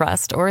can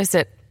trust, or is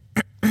it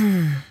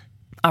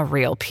a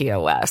real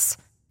POS?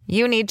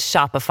 You need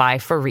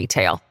Shopify for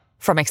retail.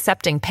 From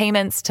accepting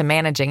payments to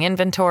managing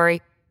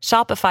inventory,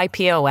 Shopify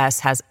POS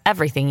has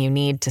everything you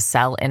need to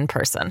sell in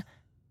person.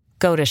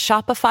 Go to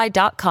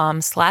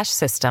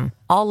shopify.com/system,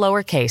 all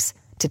lowercase,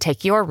 to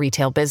take your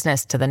retail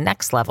business to the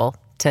next level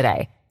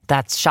today.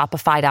 That's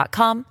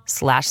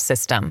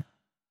shopify.com/system.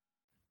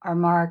 Are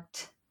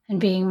marked and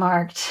being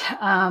marked,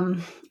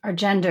 are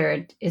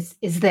gendered is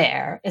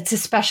there. It's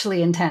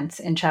especially intense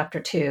in chapter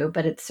 2,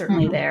 but it's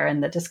certainly there in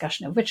the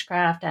discussion of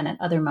witchcraft and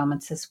at other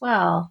moments as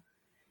well.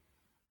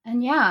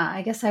 And yeah,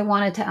 I guess I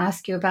wanted to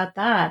ask you about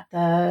that.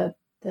 The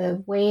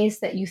ways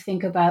that you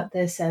think about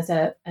this as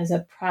a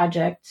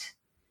project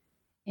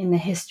in the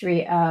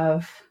history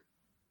of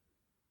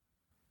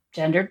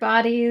gendered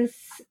bodies,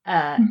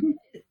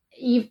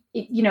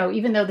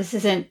 even though this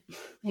isn't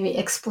maybe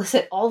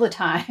explicit all the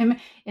time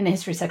in the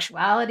history of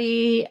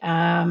sexuality,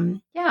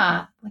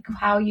 like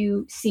how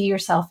you see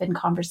yourself in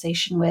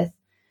conversation with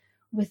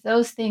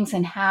those things,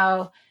 and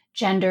how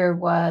gender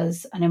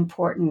was an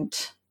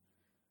important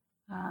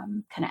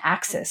kind of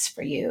axis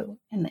for you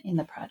in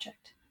the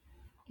project.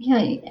 Yeah,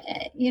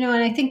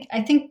 and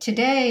I think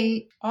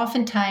today,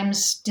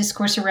 oftentimes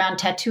discourse around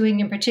tattooing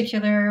in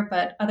particular,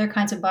 but other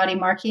kinds of body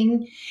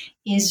marking,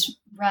 is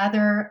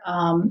rather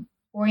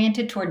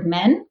oriented toward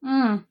men.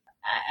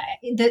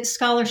 The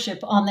scholarship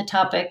on the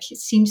topic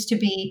seems to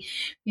be,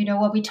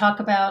 what we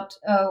talk about,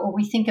 or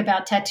we think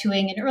about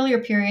tattooing in earlier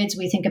periods.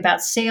 We think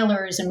about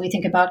sailors and we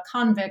think about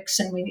convicts,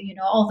 and we,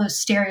 all those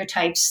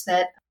stereotypes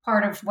that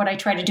part of what I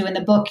try to do in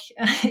the book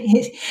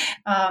is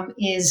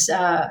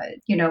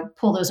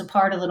pull those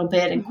apart a little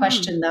bit and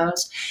question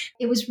those.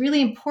 It was really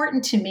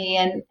important to me,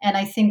 and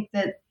I think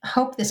that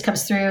hope this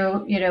comes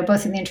through,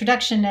 both in the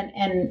introduction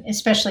and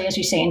especially, as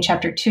you say, in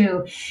chapter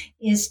 2,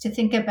 is to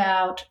think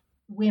about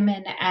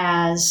women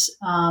as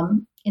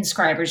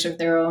inscribers of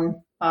their own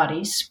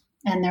bodies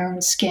and their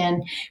own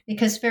skin,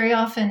 because very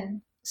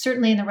often,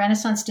 certainly in the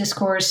Renaissance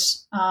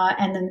discourse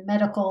and the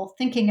medical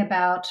thinking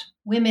about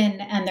women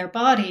and their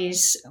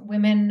bodies,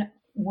 women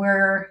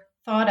were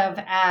thought of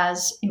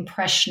as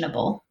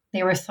impressionable.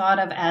 They were thought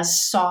of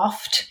as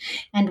soft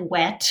and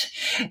wet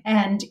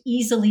and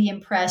easily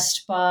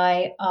impressed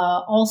by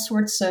all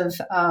sorts of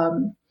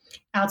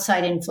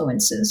outside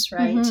influences,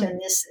 right?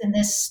 And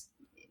this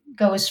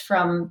goes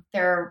from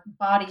their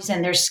bodies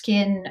and their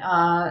skin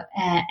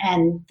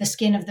and the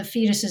skin of the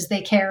fetuses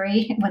they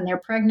carry when they're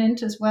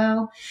pregnant as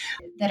well,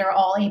 that are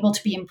all able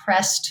to be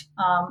impressed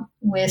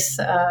with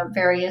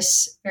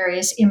various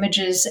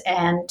images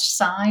and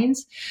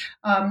signs,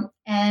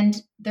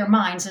 and their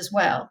minds as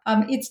well.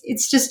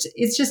 It's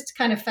just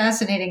kind of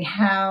fascinating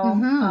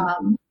how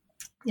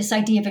this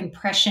idea of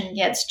impression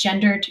gets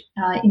gendered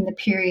in the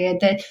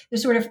period. That the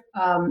sort of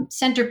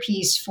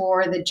centerpiece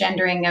for the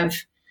gendering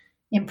of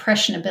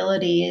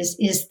impressionability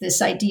is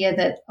this idea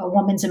that a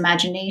woman's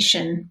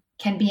imagination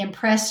can be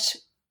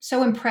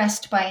so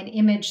impressed by an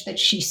image that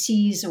she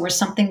sees, or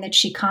something that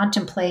she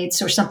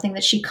contemplates, or something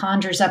that she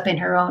conjures up in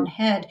her own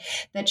head,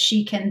 that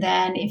she can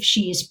then, if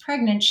she is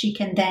pregnant, she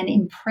can then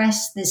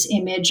impress this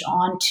image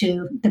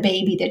onto the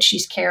baby that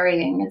she's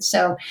carrying. And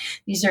so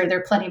there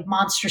are plenty of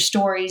monster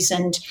stories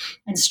and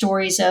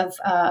stories of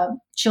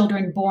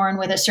children born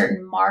with a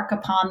certain mark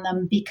upon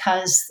them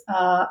because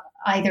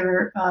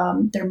either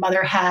their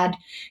mother had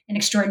an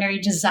extraordinary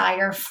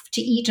desire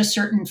to eat a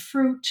certain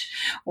fruit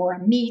or a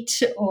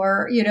meat,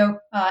 or,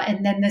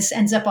 and then this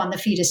ends up on the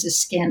fetus's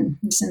skin.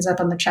 This ends up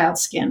on the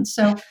child's skin.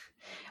 So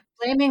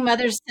blaming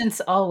mothers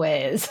since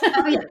always.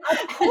 Oh, yeah,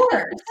 of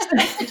course.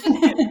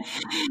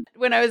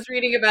 When I was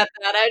reading about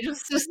that, I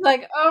just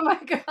like, oh my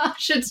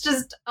gosh, it's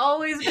just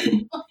always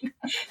been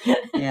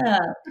Yeah.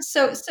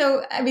 So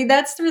I mean,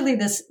 that's really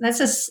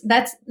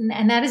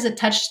that is a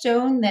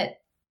touchstone that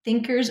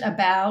thinkers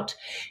about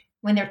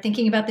when they're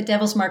thinking about the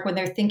devil's mark, when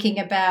they're thinking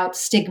about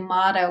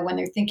stigmata, when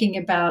they're thinking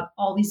about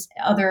all these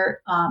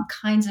other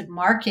kinds of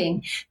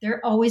marking,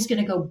 they're always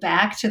going to go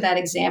back to that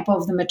example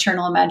of the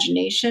maternal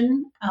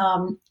imagination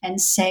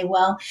and say,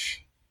 well,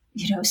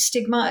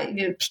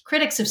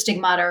 critics of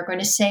stigmata are going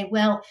to say,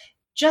 well,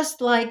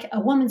 just like a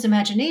woman's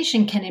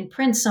imagination can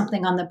imprint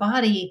something on the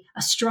body,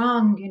 a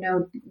strong,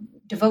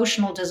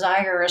 devotional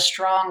desire, a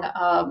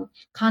strong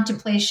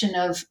contemplation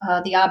of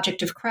the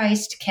object of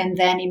Christ can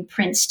then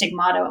imprint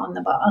stigmata on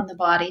the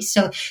body.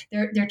 So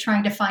they're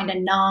trying to find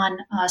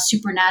a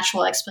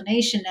supernatural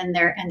explanation, and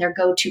their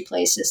go-to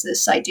place is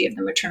this idea of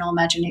the maternal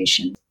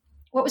imagination.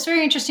 What was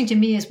very interesting to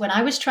me is when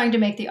I was trying to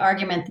make the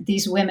argument that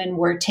these women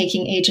were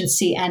taking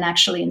agency and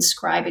actually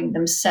inscribing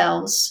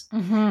themselves,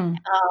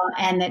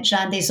 and that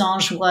Jeanne des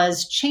Anges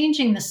was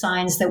changing the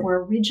signs that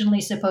were originally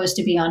supposed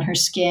to be on her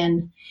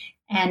skin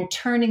and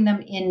turning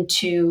them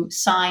into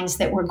signs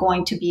that were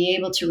going to be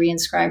able to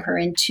reinscribe her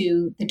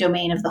into the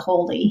domain of the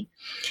holy.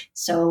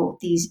 So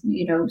these,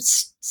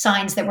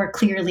 signs that were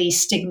clearly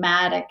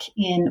stigmatic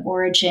in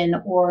origin,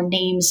 or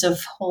names of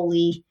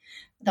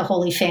the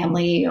Holy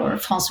Family or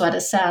François de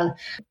Sales.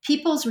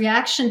 People's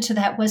reaction to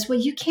that was, well,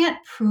 you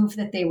can't prove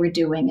that they were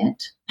doing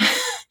it.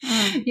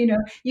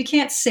 You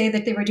can't say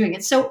that they were doing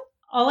it. So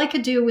all I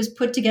could do was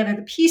put together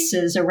the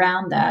pieces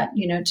around that,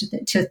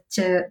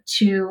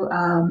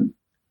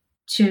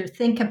 to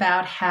think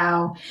about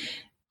how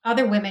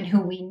other women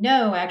who we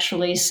know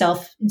actually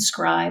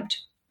self-inscribed,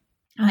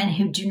 and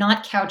who do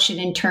not couch it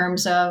in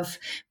terms of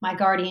my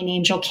guardian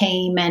angel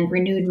came and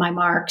renewed my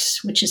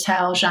marks, which is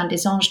how Jeanne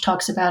des Anges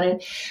talks about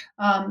it,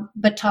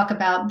 but talk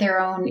about their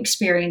own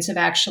experience of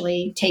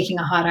actually taking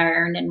a hot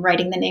iron and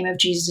writing the name of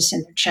Jesus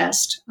in their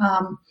chest.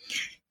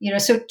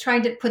 So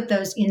trying to put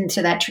those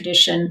into that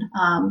tradition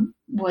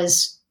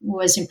was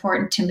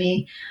important to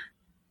me.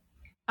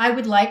 I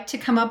would like to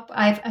come up.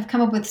 I've come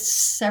up with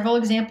several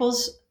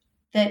examples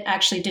that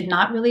actually did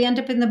not really end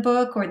up in the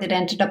book, or that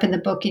ended up in the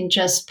book in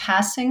just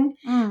passing,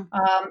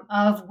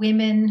 of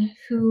women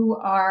who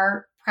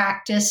are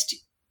practiced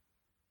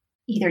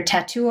either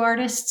tattoo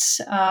artists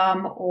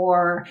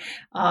or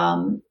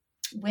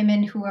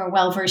women who are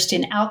well-versed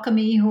in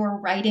alchemy, who are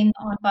writing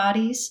on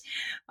bodies.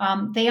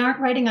 They aren't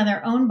writing on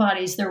their own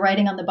bodies, they're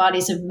writing on the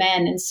bodies of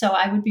men. And so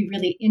I would be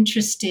really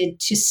interested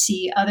to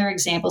see other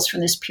examples from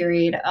this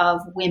period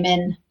of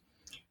women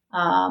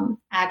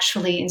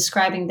actually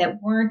inscribing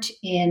that weren't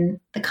in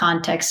the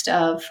context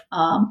of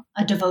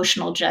a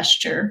devotional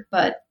gesture,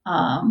 but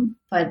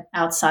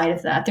outside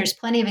of that. There's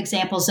plenty of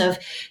examples of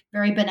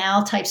very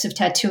banal types of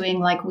tattooing,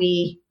 like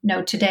we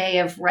know today,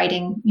 of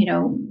writing,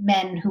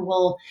 men who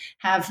will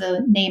have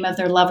the name of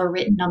their lover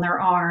written on their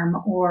arm,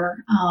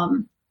 or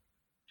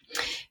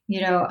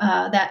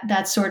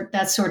that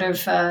sort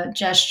of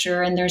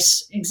gesture. And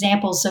there's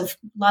examples of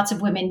lots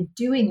of women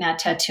doing that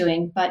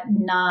tattooing, but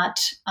not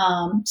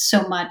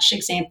so much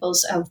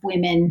examples of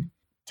women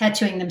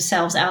tattooing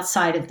themselves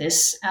outside of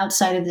this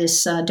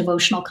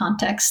devotional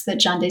context that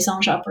Jeanne des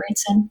Anges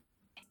operates in.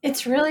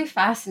 It's really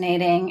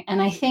fascinating.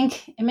 And I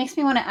think it makes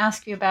me want to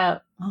ask you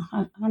about,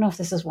 I don't know if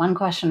this is one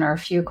question or a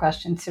few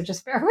questions, so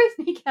just bear with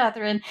me,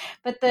 Katherine.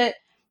 But the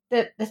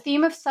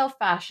theme of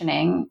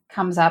self-fashioning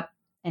comes up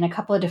in a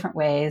couple of different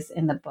ways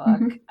in the book,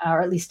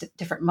 or at least at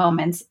different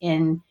moments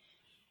in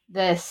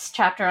this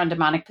chapter on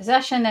demonic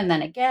possession. And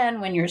then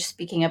again, when you're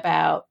speaking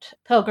about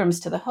pilgrims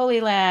to the Holy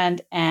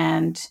Land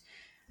and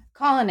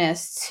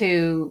colonists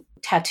who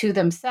tattoo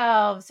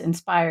themselves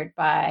inspired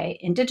by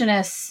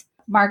indigenous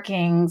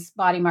markings,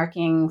 body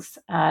markings,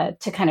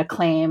 to kind of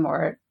claim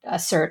or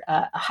assert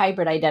a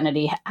hybrid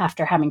identity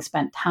after having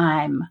spent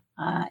time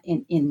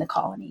in the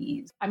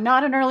colonies. I'm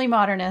not an early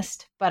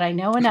modernist, but I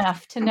know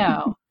enough to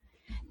know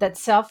that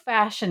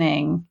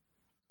self-fashioning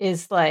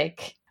is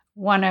like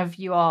one of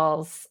you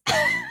all's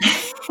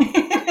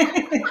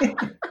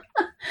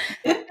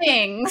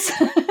things.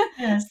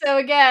 Yes. So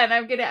again,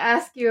 I'm going to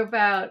ask you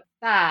about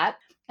that.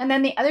 And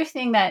then the other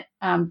thing that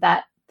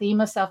that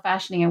theme of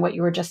self-fashioning and what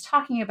you were just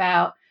talking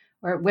about,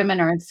 where women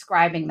are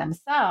inscribing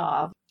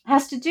themselves,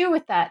 has to do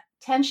with that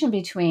tension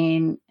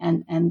between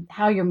and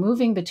how you're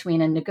moving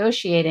between and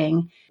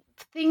negotiating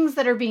things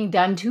that are being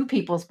done to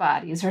people's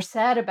bodies or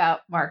said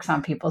about marks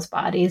on people's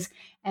bodies,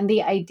 and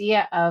the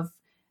idea of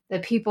the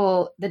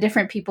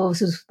different people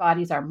whose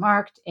bodies are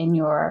marked in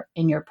your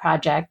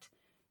project,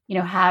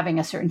 having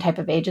a certain type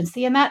of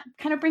agency. And that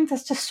kind of brings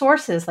us to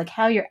sources, like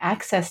how you're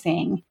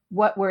accessing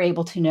what we're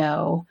able to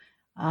know,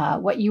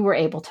 what you were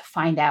able to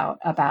find out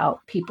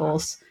about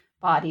people's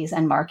bodies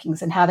and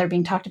markings, and how they're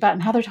being talked about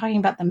and how they're talking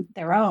about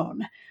their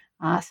own.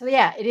 So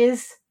yeah, it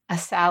is a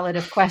salad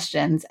of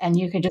questions, and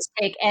you can just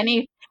take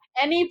any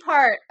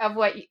part of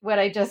what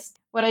I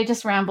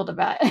just rambled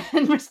about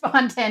and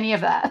respond to any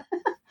of that.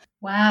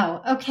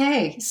 Wow.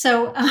 Okay.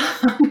 So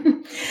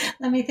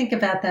let me think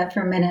about that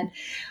for a minute.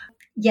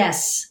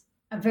 Yes,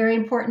 a very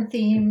important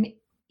theme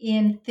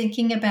in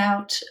thinking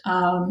about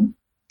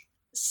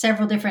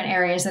several different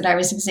areas that I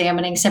was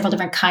examining, several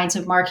different kinds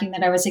of marking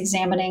that I was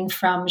examining,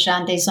 from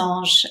Jeanne des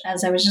Anges,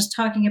 as I was just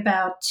talking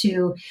about,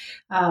 to,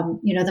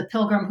 the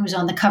pilgrim who's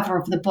on the cover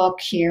of the book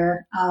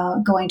here,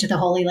 going to the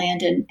Holy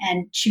Land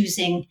and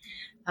choosing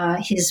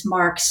his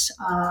marks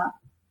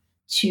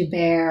to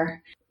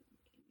bear.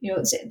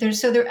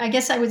 I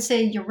guess I would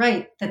say you're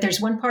right, that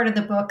there's one part of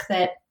the book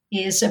that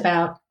is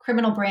about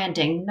criminal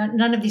branding.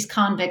 None of these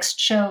convicts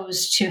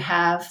chose to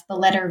have the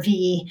letter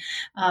V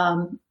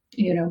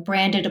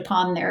branded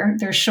upon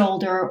their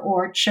shoulder,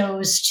 or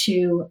chose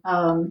to,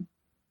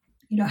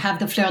 have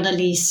the fleur de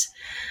lis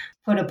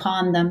put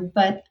upon them.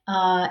 But,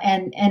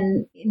 and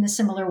in a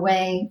similar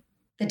way,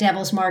 the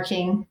devil's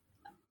marking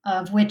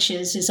of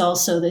witches is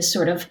also this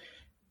sort of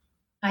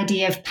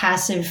idea of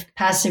passive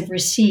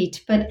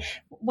receipt. But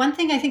one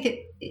thing I think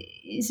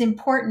is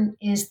important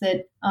is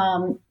that,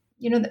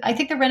 I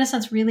think the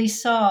Renaissance really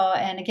saw,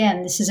 and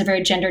again, this is a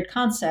very gendered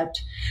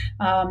concept,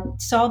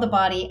 saw the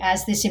body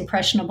as this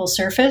impressionable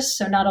surface.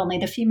 So not only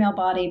the female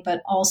body,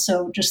 but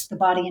also just the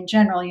body in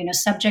general,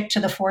 subject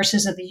to the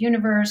forces of the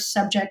universe,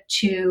 subject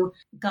to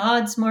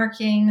God's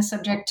marking,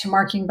 subject to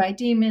marking by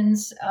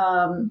demons,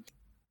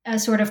 a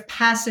sort of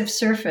passive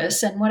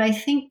surface. And what I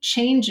think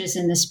changes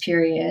in this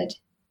period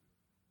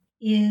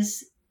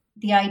is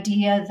the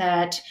idea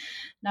that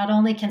not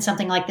only can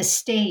something like the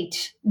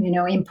state,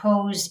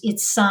 impose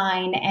its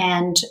sign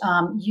and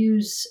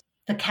use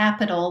the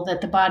capital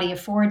that the body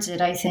affords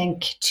it, I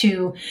think,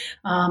 to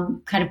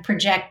kind of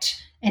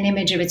project an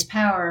image of its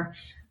power,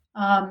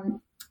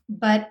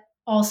 but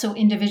also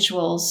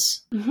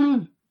individuals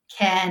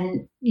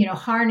can,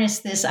 harness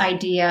this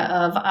idea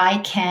of, I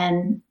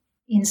can,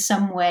 in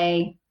some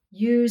way,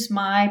 use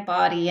my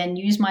body and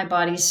use my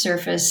body's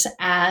surface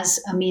as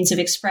a means of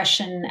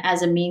expression,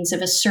 as a means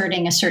of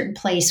asserting a certain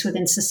place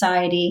within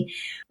society.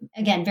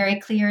 Again,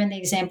 very clear in the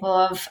example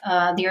of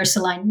the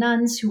Ursuline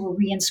nuns, who were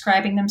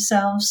reinscribing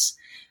themselves,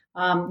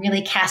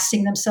 really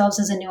casting themselves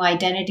as a new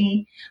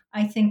identity.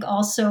 I think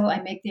also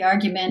I make the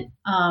argument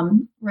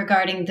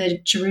regarding the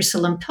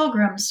Jerusalem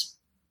pilgrims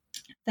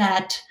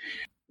that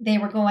they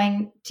were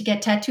going to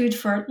get tattooed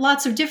for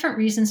lots of different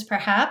reasons,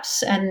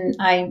 perhaps. And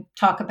I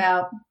talk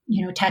about,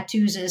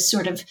 tattoos as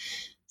sort of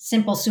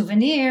simple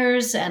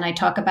souvenirs, and I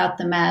talk about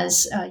them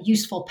as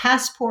useful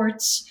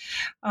passports.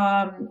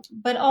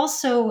 But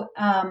also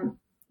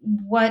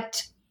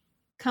what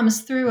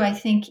comes through, I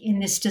think, in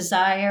this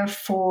desire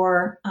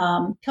for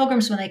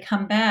pilgrims when they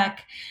come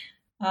back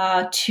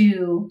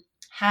to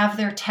have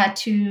their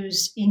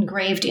tattoos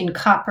engraved in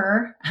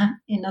copper.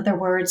 In other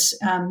words,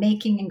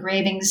 making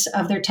engravings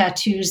of their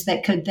tattoos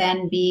that could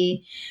then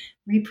be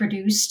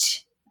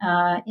reproduced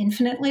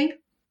infinitely,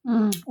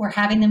 or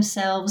having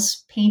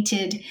themselves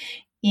painted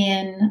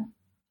in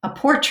a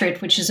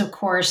portrait, which is, of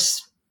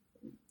course,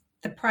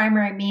 the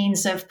primary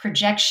means of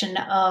projection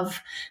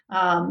of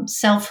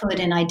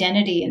selfhood and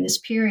identity in this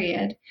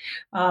period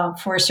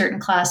for a certain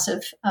class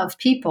of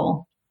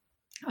people.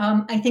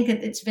 I think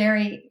that it's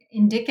very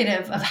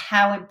indicative of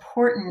how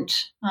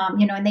important,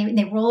 and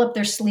they roll up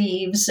their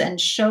sleeves and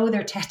show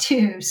their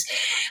tattoos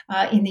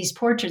in these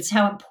portraits,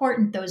 how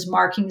important those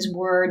markings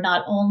were,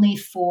 not only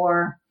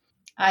for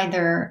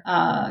either,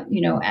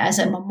 as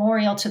a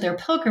memorial to their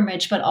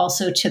pilgrimage, but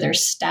also to their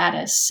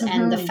status,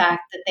 and the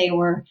fact that they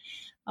were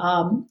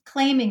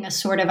claiming a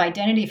sort of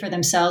identity for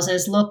themselves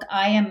as, look,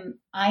 I am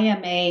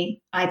a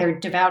either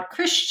devout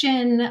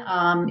Christian,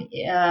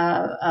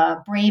 a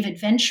brave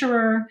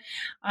adventurer.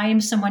 I am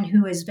someone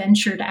who has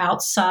ventured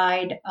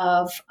outside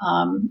of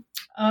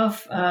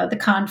the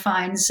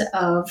confines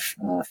of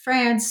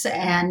France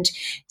and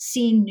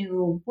seen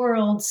new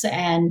worlds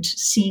and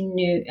seen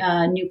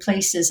new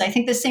places. I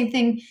think the same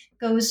thing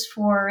goes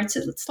for, it's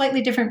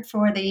slightly different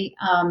for the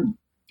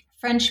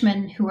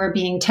Frenchmen who are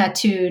being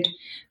tattooed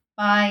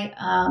by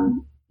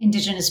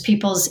indigenous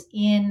peoples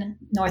in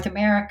North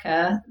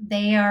America.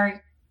 They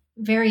are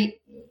in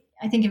very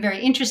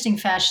interesting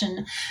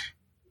fashion,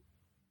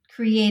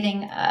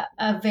 creating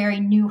a very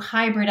new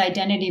hybrid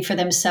identity for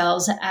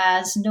themselves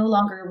as no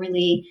longer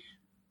really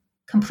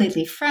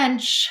completely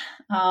French,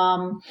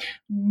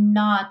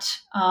 not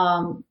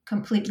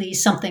completely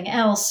something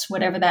else,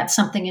 whatever that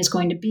something is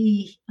going to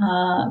be,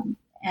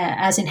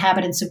 as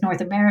inhabitants of North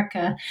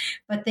America,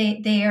 but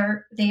they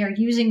are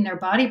using their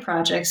body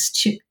projects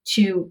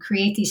to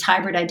create these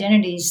hybrid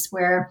identities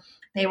where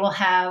they will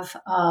have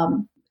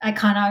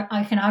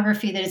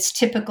iconography that is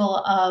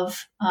typical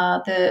of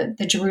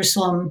the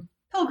Jerusalem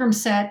pilgrim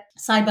set,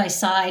 side by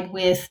side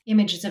with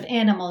images of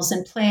animals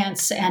and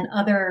plants and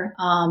other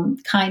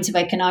kinds of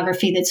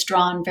iconography that's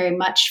drawn very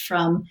much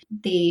from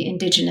the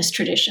indigenous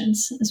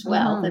traditions as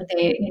well. That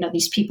they,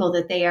 these people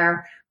that they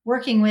are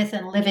working with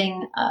and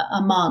living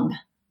among.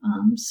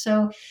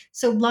 So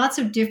lots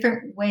of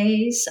different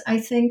ways, I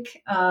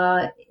think,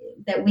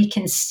 that we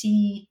can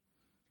see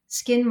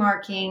skin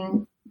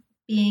marking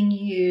being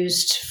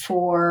used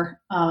for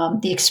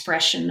the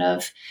expression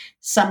of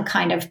some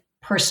kind of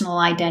personal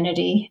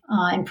identity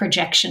and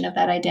projection of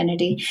that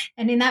identity.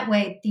 And in that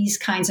way, these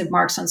kinds of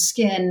marks on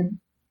skin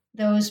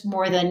those,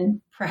 more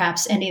than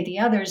perhaps any of the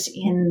others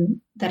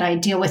that I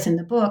deal with in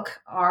the book,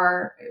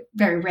 are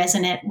very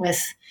resonant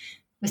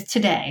with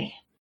today.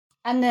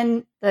 And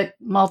then the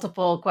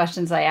multiple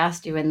questions I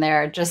asked you in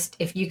there, just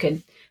if you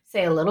could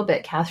say a little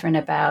bit, Katherine,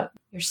 about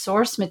your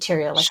source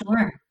material. Like,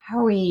 Sure. How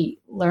are we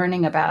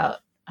learning about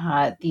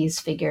these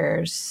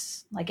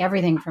figures, like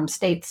everything from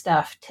state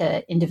stuff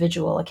to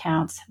individual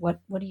accounts? What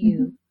do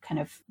you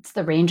what's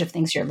the range of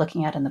things you're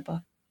looking at in the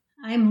book?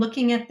 I'm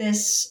looking at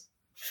this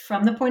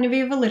from the point of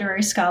view of a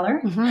literary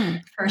scholar,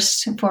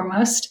 first and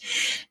foremost.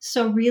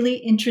 So really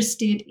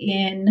interested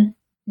in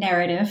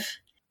narrative.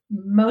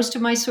 Most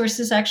of my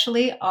sources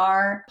actually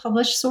are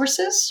published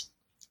sources,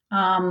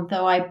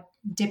 though I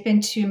dip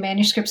into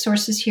manuscript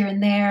sources here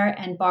and there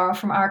and borrow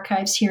from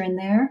archives here and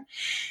there.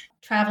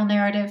 Travel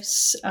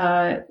narratives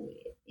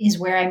is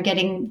where I'm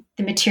getting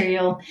the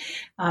material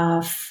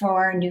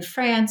for New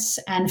France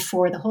and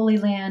for the Holy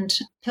Land,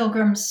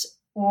 pilgrims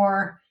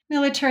or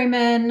military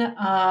men,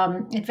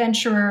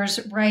 adventurers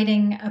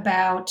writing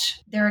about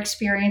their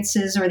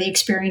experiences or the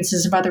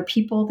experiences of other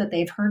people that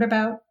they've heard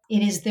about.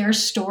 It is their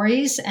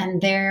stories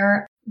and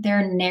their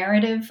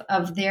narrative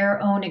of their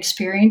own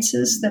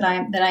experiences that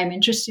I'm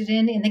interested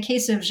in. In the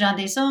case of Jeanne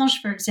des Anges,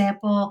 for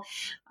example,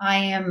 I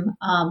am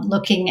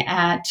looking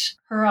at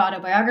her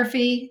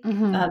autobiography,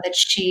 that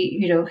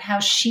she, how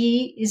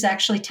she is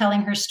actually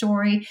telling her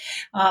story,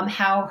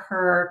 how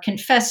her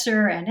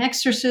confessor and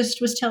exorcist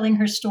was telling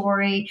her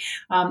story,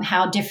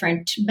 how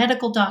different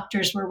medical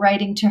doctors were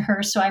writing to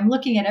her. So I'm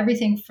looking at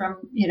everything from,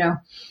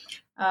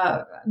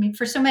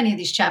 for so many of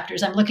these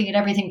chapters, I'm looking at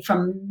everything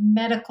from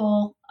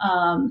medical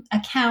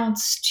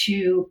accounts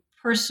to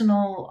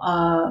personal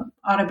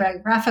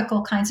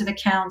autobiographical kinds of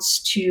accounts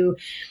to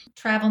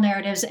travel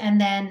narratives, and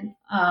then,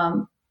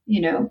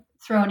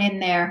 thrown in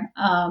there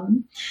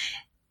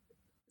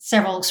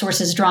several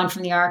sources drawn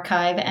from the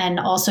archive and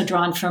also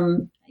drawn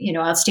from,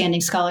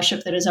 outstanding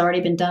scholarship that has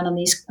already been done on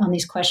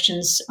these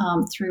questions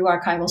through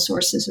archival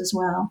sources as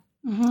well.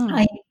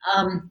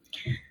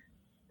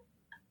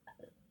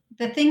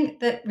 The thing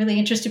that really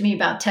interested me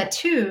about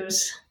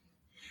tattoos,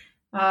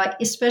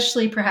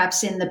 especially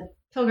perhaps in the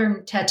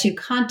pilgrim tattoo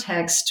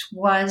context,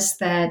 was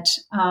that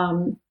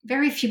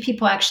very few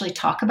people actually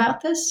talk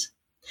about this.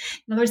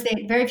 In other words,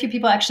 very few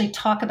people actually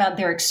talk about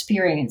their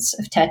experience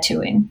of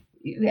tattooing.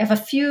 You have a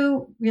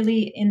few,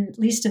 really, at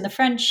least in the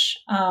French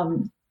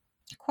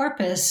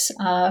corpus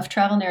of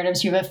travel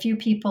narratives, you have a few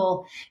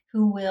people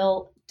who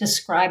will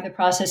describe the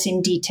process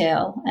in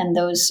detail, and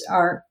those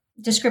are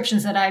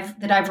descriptions that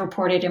I've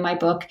reported in my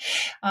book,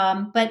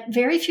 but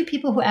very few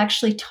people who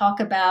actually talk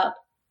about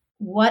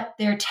what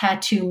their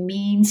tattoo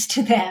means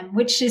to them,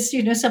 which is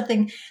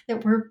something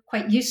that we're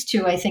quite used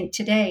to, I think,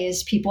 today,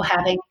 is people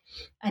having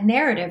a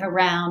narrative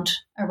around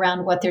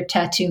what their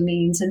tattoo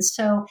means. And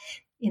so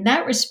in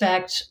that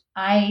respect,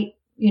 I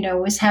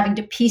was having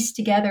to piece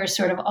together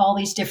sort of all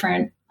these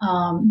different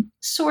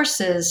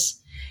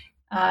sources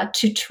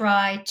to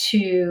try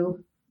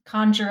to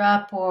conjure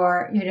up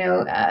or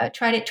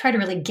try to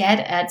really get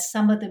at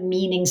some of the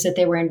meanings that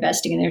they were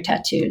investing in their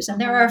tattoos. And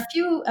there are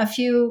a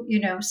few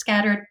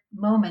scattered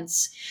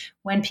moments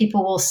when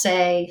people will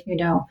say,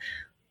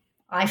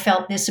 I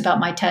felt this about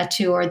my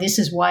tattoo, or this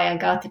is why I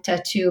got the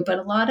tattoo, but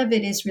a lot of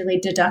it is really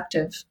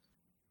deductive.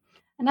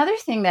 Another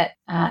thing that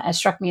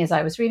struck me as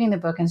I was reading the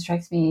book, and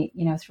strikes me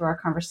through our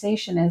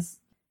conversation, is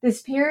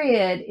this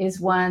period is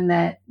one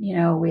that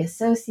we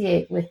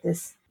associate with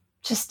this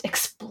just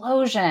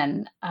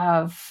explosion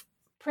of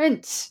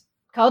print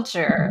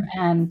culture.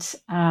 And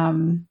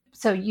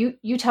so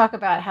you talk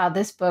about how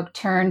this book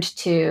turned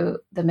to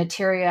the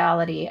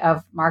materiality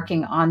of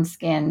marking on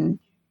skin,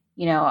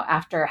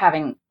 after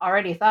having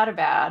already thought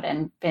about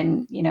and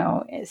been,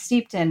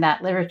 steeped in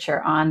that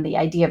literature on the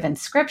idea of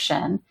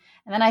inscription.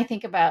 And then I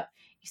think about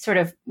sort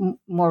of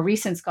more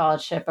recent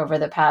scholarship over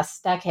the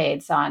past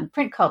decades on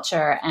print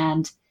culture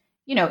and,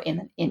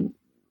 in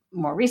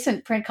more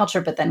recent print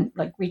culture, but then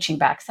like reaching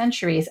back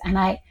centuries. And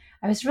I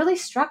was really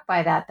struck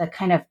by that, the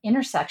kind of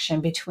intersection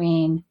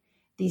between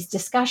these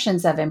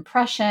discussions of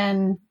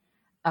impression,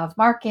 of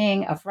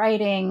marking, of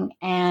writing,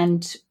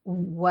 and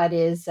what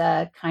is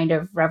a kind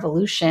of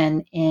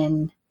revolution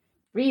in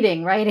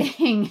reading,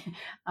 writing,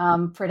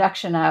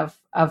 production of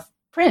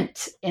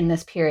print in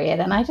this period.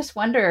 And I just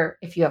wonder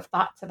if you have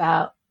thoughts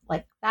about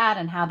like that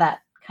and how that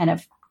kind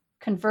of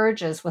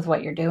converges with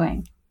what you're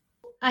doing.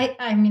 I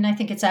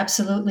think it's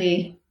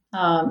absolutely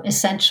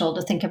essential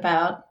to think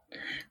about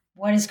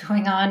what is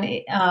going on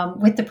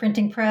with the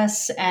printing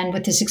press and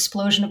with this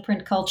explosion of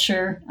print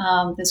culture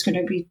that's going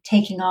to be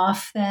taking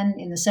off then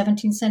in the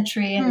 17th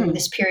century. And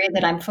this period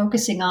that I'm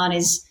focusing on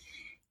is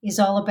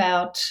all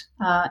about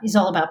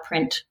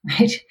print,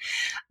 right?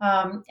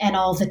 And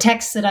all the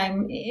texts that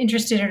I'm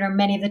interested in, or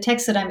many of the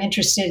texts that I'm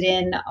interested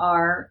in,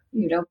 are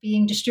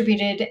being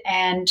distributed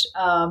and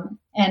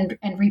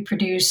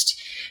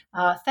reproduced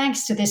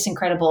thanks to this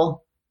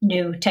incredible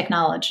new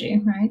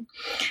technology, right?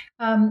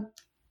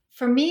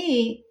 For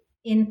me,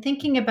 in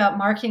thinking about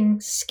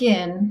marking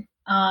skin,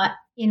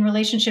 in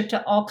relationship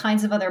to all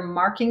kinds of other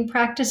marking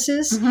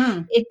practices.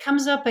 Mm-hmm. It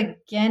comes up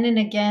again and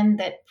again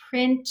that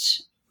print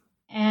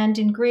and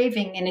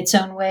engraving in its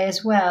own way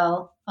as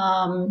well,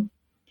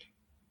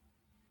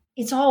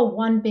 it's all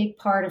one big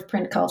part of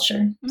print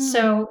culture.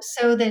 So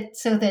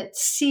that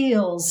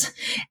seals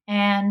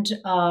and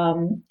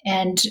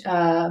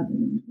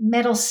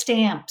metal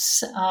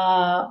stamps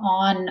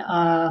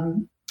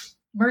on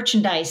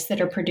merchandise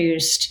that are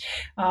produced,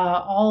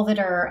 all that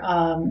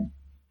are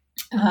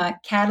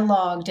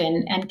cataloged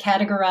and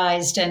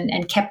categorized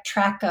and kept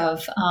track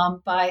of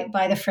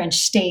by the French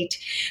state,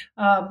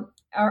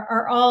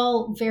 are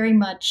all very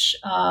much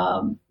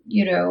a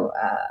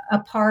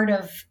part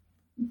of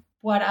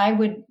what I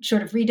would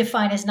sort of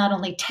redefine as not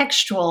only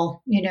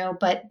textual,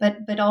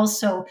 but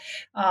also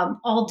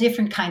all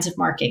different kinds of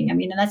marking. I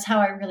mean, and that's how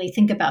I really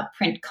think about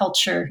print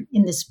culture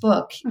in this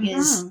book,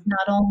 is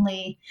not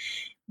only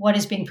what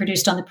is being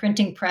produced on the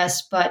printing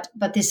press, but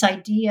this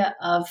idea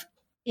of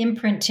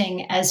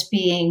imprinting as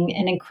being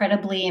an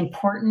incredibly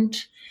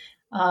important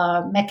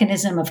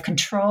mechanism of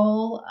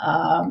control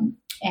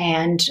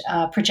and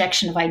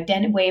projection of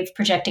way of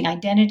projecting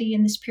identity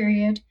in this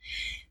period.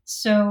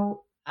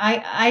 So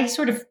I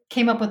sort of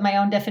came up with my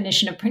own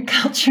definition of print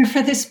culture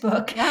for this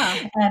book,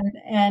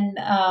 and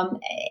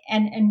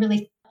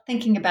really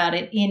thinking about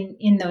it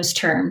in those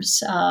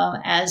terms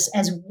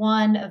as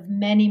one of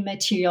many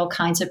material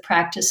kinds of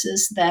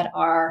practices that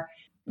are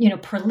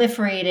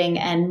proliferating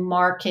and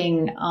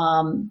marking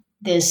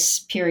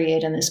this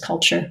period and this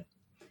culture.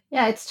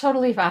 Yeah, it's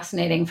totally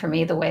fascinating for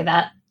me the way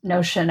that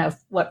notion of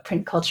what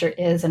print culture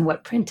is and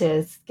what print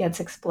is gets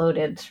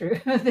exploded through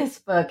this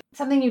book.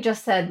 Something you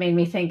just said made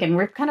me think, and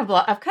I've kind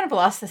of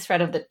lost the thread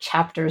of the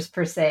chapters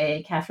per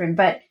se, Katherine,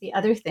 but the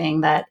other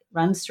thing that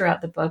runs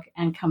throughout the book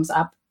and comes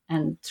up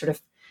and sort of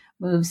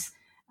moves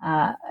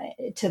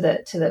to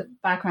the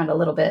background a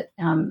little bit,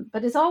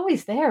 but is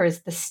always there,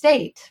 is the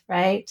state,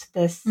 right?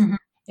 This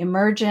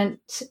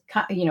emergent,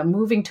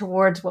 moving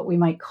towards what we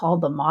might call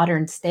the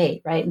modern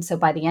state, right? And so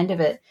by the end of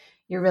it,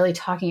 you're really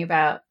talking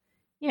about,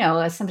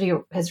 as somebody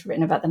who has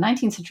written about the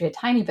 19th century a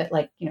tiny bit,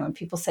 like, when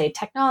people say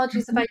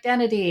technologies of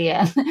identity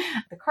and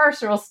the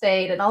carceral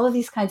state and all of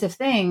these kinds of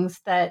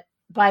things, that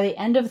by the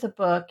end of the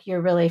book,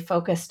 you're really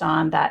focused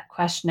on that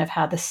question of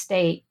how the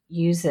state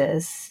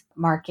uses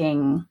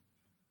marking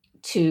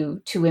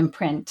to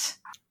imprint,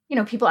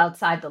 people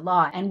outside the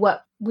law, and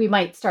what we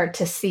might start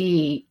to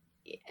see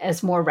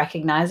as more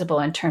recognizable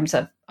in terms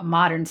of a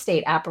modern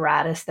state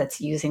apparatus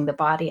that's using the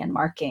body and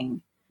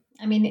marking.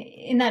 I mean,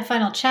 in that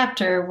final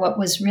chapter, what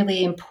was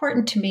really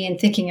important to me in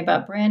thinking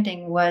about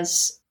branding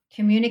was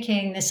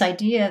communicating this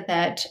idea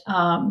that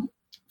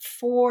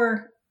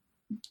for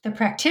the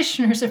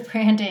practitioners of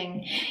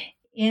branding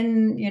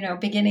in,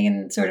 beginning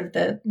in sort of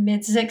the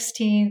mid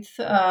 16th,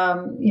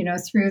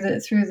 through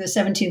the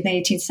 17th and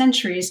 18th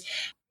centuries,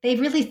 they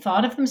really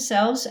thought of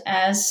themselves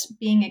as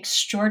being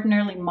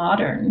extraordinarily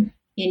modern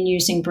in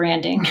using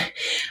branding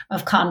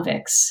of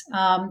convicts.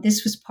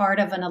 This was part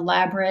of an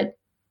elaborate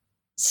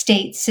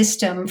state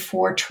system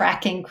for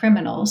tracking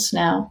criminals.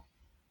 Now,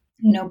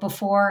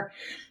 before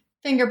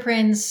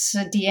fingerprints,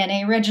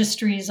 DNA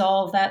registries,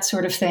 all of that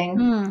sort of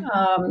thing,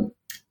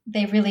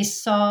 they really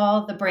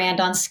saw the brand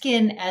on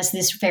skin as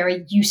this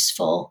very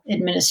useful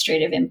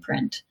administrative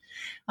imprint.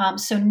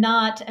 So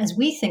not as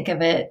we think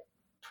of it,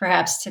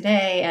 perhaps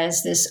today,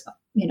 as this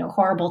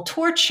horrible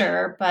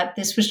torture, but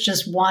this was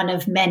just one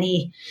of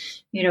many.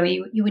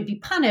 You would be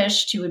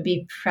punished, you would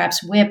be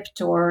perhaps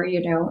whipped, or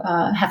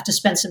have to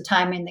spend some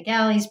time in the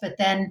galleys. But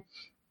then,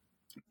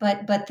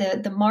 but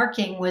the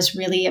marking was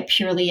really a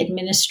purely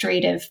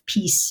administrative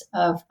piece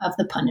of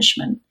the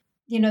punishment.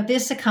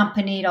 This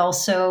accompanied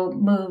also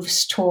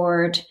moves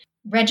toward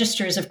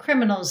registers of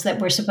criminals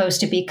that were supposed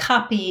to be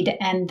copied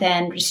and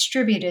then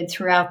distributed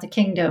throughout the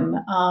kingdom.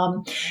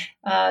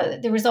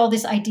 There was all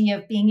this idea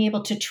of being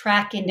able to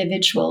track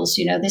individuals.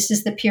 This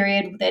is the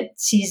period that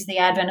sees the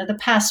advent of the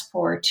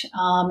passport,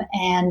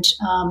 and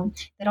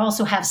that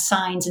also have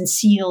signs and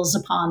seals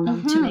upon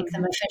them to make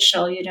them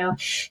official.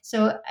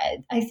 So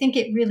I think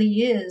it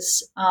really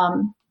is.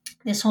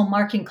 This whole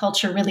marking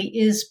culture really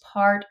is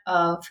part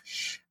of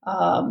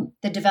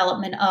the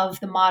development of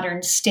the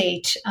modern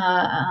state,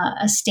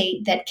 a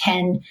state that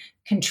can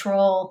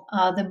control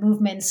the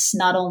movements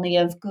not only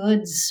of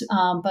goods,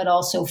 but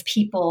also of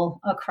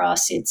people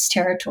across its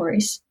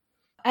territories.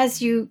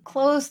 As you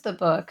close the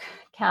book,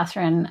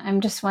 Katherine, I'm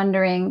just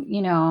wondering,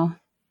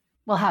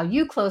 how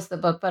you close the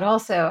book, but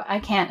also I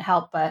can't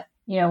help but,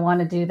 want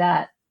to do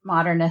that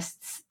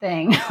modernists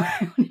thing.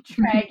 I want to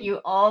drag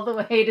you all the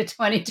way to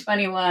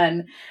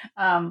 2021.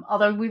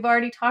 Although we've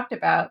already talked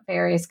about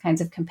various kinds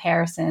of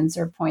comparisons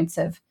or points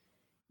of,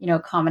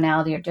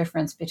 commonality or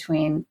difference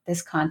between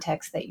this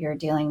context that you're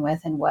dealing with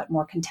and what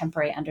more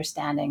contemporary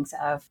understandings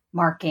of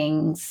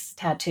markings,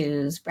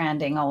 tattoos,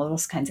 branding, all of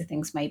those kinds of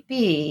things might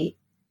be.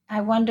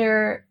 I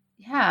wonder,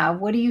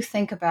 what do you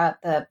think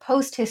about the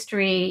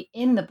post-history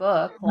in the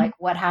book? Like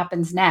what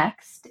happens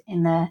next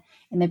in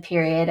the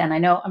period? And I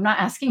know I'm not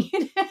asking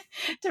you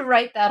to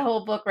write that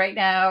whole book right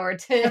now or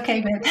to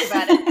Okay, think good.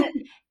 about it.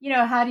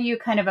 But, how do you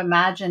kind of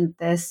imagine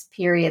this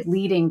period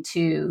leading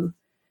to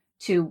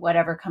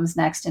whatever comes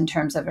next in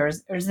terms of, or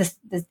is this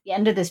the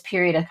end of this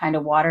period a kind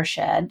of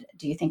watershed?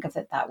 Do you think of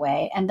it that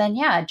way? And then,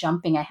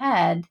 jumping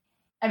ahead.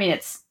 I mean,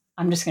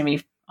 I'm just going to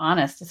be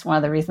honest. It's one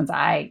of the reasons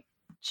I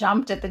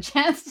jumped at the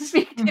chance to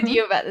speak to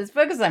you about this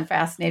book, because I'm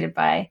fascinated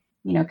by,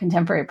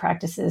 contemporary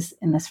practices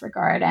in this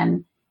regard.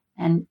 And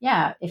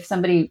if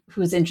somebody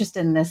who's interested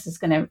in this is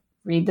going to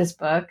read this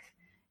book,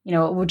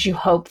 what would you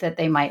hope that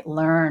they might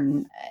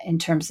learn in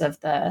terms of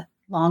the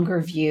longer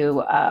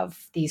view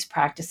of these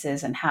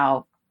practices and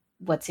how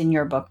what's in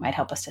your book might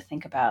help us to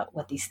think about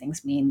what these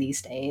things mean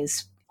these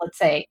days, let's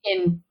say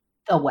in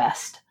the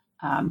West,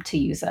 to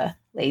use a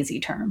lazy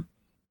term?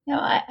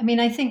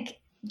 I think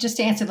just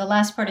to answer the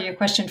last part of your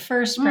question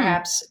first,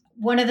 perhaps,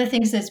 one of the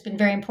things that's been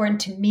very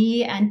important to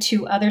me and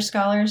to other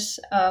scholars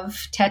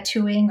of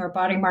tattooing or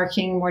body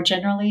marking more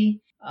generally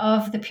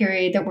of the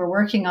period that we're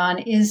working on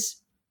is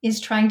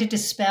trying to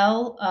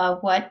dispel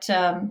what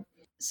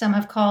some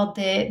have called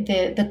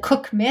the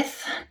Cook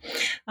myth,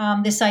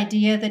 this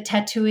idea that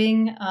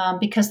tattooing,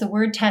 because the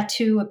word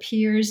tattoo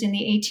appears in the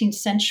 18th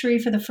century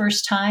for the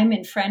first time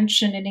in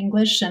French and in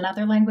English and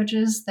other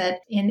languages,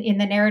 that in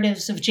the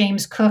narratives of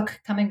James Cook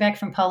coming back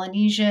from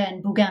Polynesia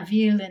and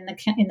Bougainville in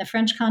the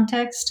French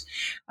context,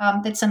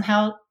 that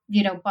somehow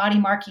body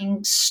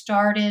marking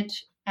started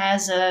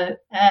as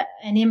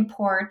an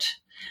import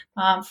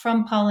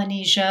from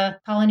Polynesia,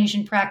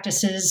 Polynesian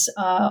practices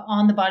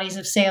on the bodies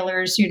of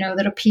sailors,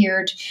 that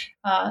appeared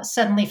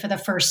suddenly for the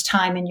first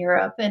time in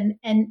Europe.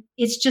 And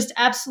it's just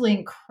absolutely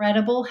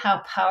incredible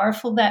how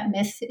powerful that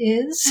myth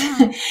is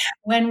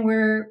when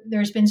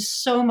there's been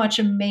so much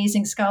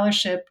amazing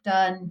scholarship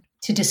done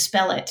to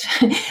dispel it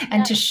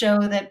and to show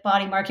that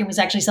body marking was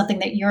actually something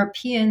that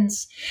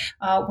Europeans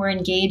were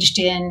engaged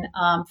in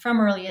from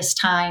earliest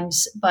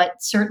times,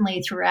 but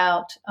certainly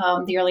throughout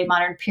the early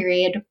modern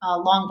period,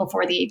 long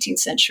before the 18th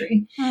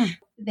century.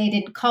 They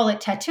didn't call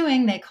it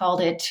tattooing. They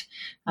called it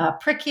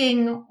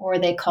pricking, or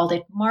they called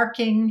it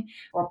marking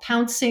or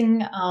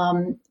pouncing.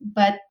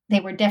 But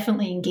they were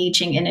definitely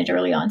engaging in it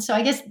early on. So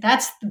I guess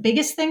that's the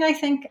biggest thing, I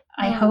think.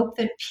 I hope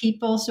that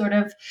people sort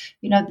of,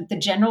 that the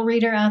general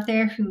reader out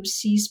there who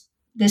sees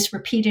this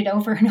repeated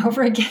over and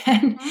over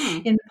again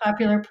in the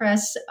popular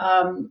press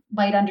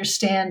might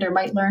understand or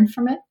might learn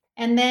from it.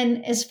 And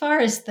then as far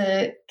as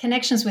the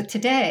connections with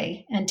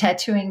today and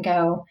tattooing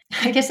go,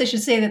 I guess I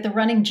should say that the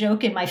running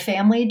joke in my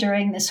family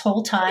during this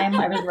whole time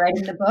I was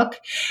writing the book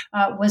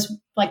was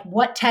like,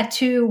 what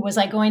tattoo was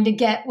I going to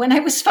get when I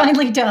was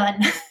finally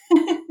done?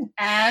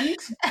 And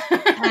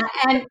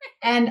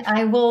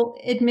I will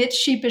admit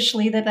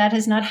sheepishly that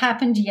has not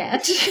happened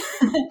yet.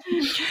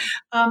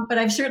 But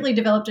I've certainly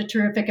developed a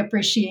terrific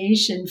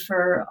appreciation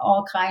for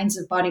all kinds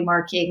of body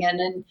marking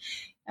and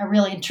a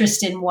real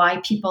interest in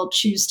why people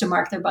choose to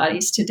mark their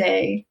bodies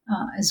today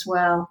as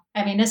well.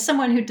 I mean, as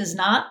someone who does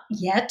not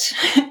yet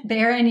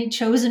bear any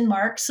chosen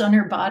marks on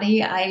her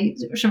body, I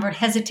sort of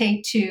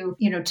hesitate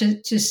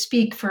to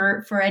speak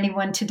for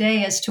anyone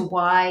today as to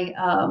why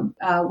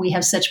we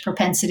have such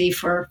propensity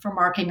for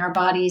marking our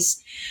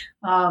bodies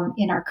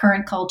in our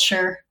current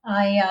culture.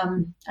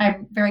 I'm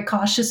very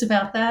cautious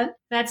about that.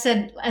 That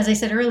said, as I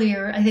said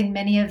earlier, I think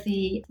many of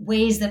the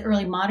ways that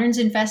early moderns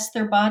invest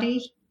their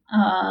body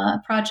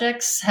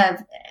projects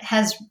have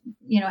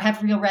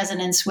real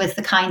resonance with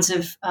the kinds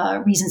of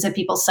reasons that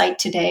people cite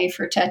today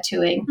for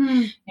tattooing.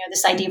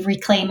 This idea of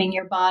reclaiming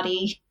your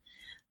body,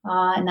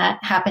 and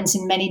that happens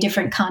in many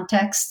different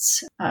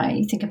contexts.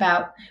 You think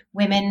about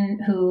women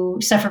who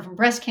suffer from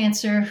breast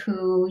cancer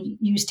who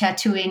use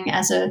tattooing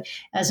as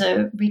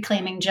a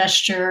reclaiming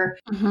gesture.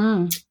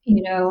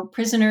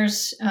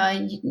 Prisoners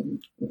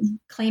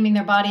claiming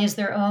their body as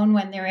their own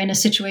when they're in a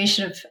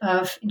situation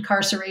of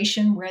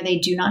incarceration where they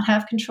do not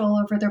have control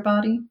over their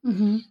body.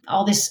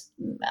 All this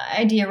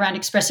idea around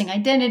expressing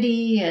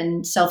identity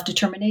and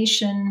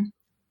self-determination.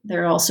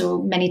 There are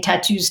also many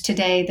tattoos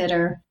today that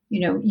are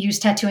use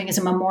tattooing as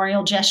a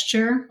memorial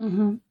gesture.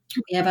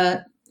 We have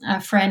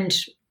a friend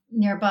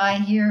nearby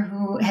here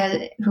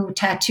who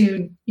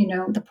tattooed,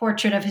 the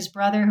portrait of his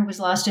brother who was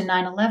lost in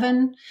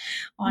 9/11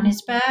 on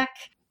his back.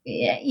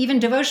 Even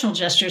devotional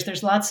gestures.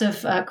 There's lots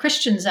of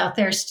Christians out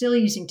there still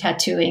using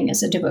tattooing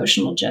as a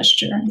devotional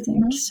gesture, I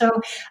think. So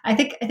I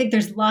think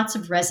there's lots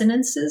of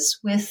resonances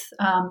with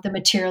the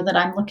material that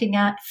I'm looking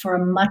at for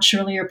a much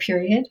earlier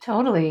period.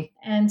 Totally.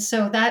 And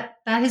so that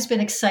has been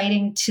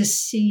exciting to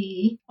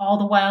see, all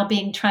the while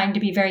trying to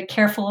be very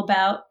careful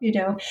about,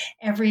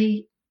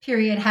 every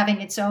period having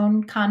its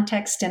own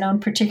context and own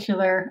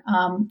particular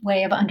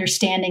way of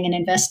understanding and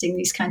investing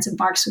these kinds of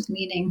marks with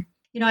meaning.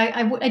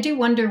 I do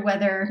wonder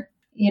whether,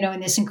 in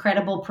this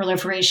incredible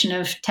proliferation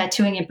of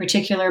tattooing in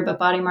particular, but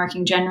body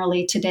marking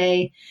generally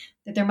today,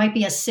 that there might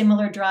be a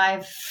similar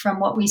drive from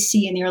what we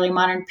see in the early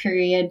modern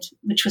period,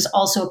 which was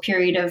also a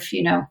period of,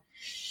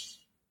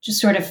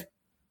 just sort of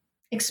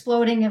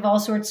exploding of all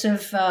sorts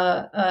of,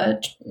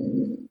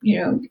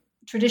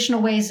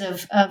 traditional ways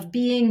of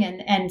being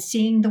and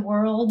seeing the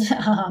world,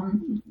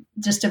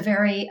 just a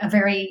very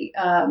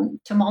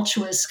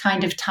tumultuous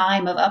kind of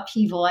time of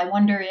upheaval. I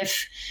wonder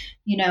if,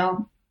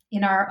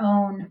 in our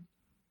own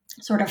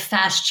sort of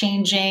fast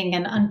changing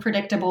and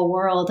unpredictable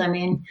world, I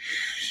mean,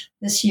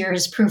 this year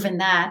has proven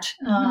that,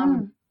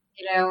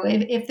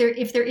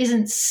 if there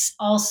isn't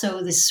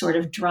also this sort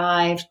of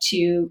drive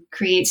to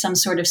create some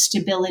sort of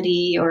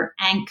stability or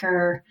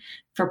anchor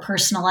for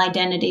personal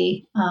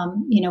identity,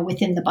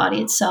 within the body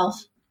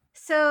itself.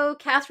 So,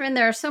 Katherine,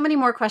 there are so many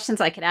more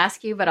questions I could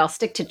ask you, but I'll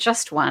stick to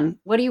just one.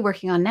 What are you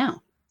working on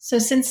now? So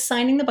since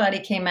Signing the Body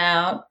came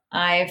out,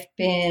 I've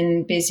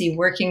been busy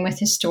working with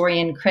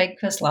historian Craig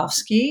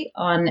Kozlowski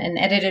on an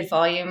edited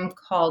volume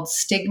called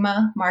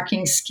Stigma,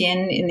 Marking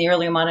Skin in the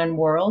Early Modern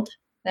World,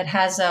 that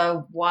has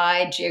a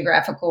wide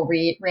geographical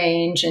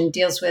range and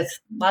deals with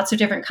lots of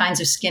different kinds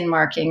of skin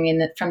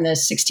marking from the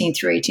 16th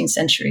through 18th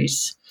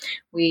centuries.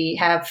 We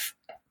have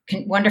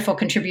wonderful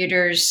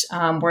contributors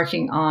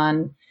working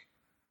on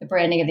the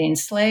branding of the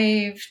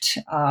enslaved.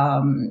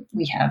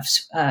 We have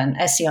an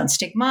essay on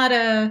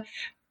stigmata,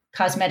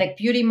 cosmetic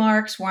beauty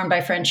marks worn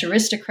by French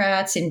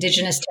aristocrats,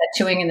 indigenous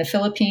tattooing in the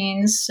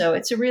Philippines. So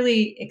it's a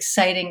really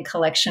exciting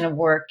collection of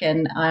work.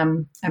 And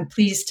I'm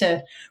pleased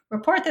to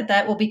report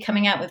that will be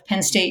coming out with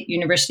Penn State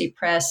University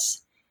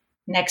Press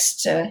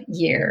next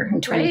year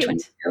in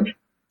 2022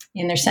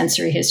 in their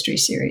sensory history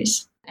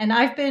series. And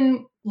I've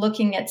been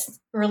looking at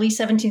early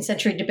 17th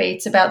century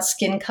debates about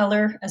skin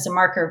color as a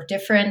marker of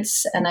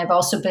difference. And I've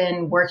also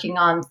been working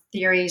on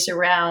theories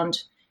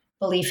around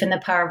belief in the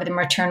power of the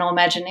maternal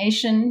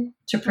imagination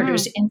to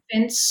produce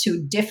infants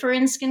who differ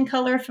in skin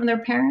color from their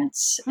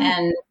parents,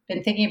 and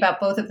been thinking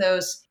about both of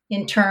those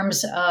in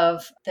terms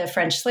of the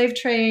French slave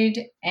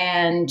trade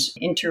and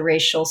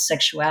interracial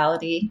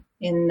sexuality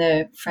in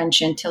the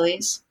French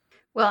Antilles.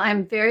 Well,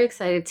 I'm very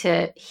excited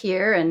to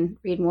hear and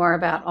read more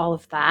about all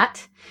of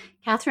that.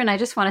 Katherine, I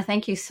just want to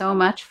thank you so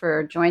much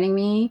for joining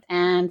me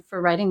and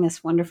for writing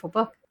this wonderful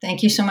book.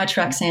 Thank you so much,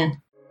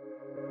 Roxanne.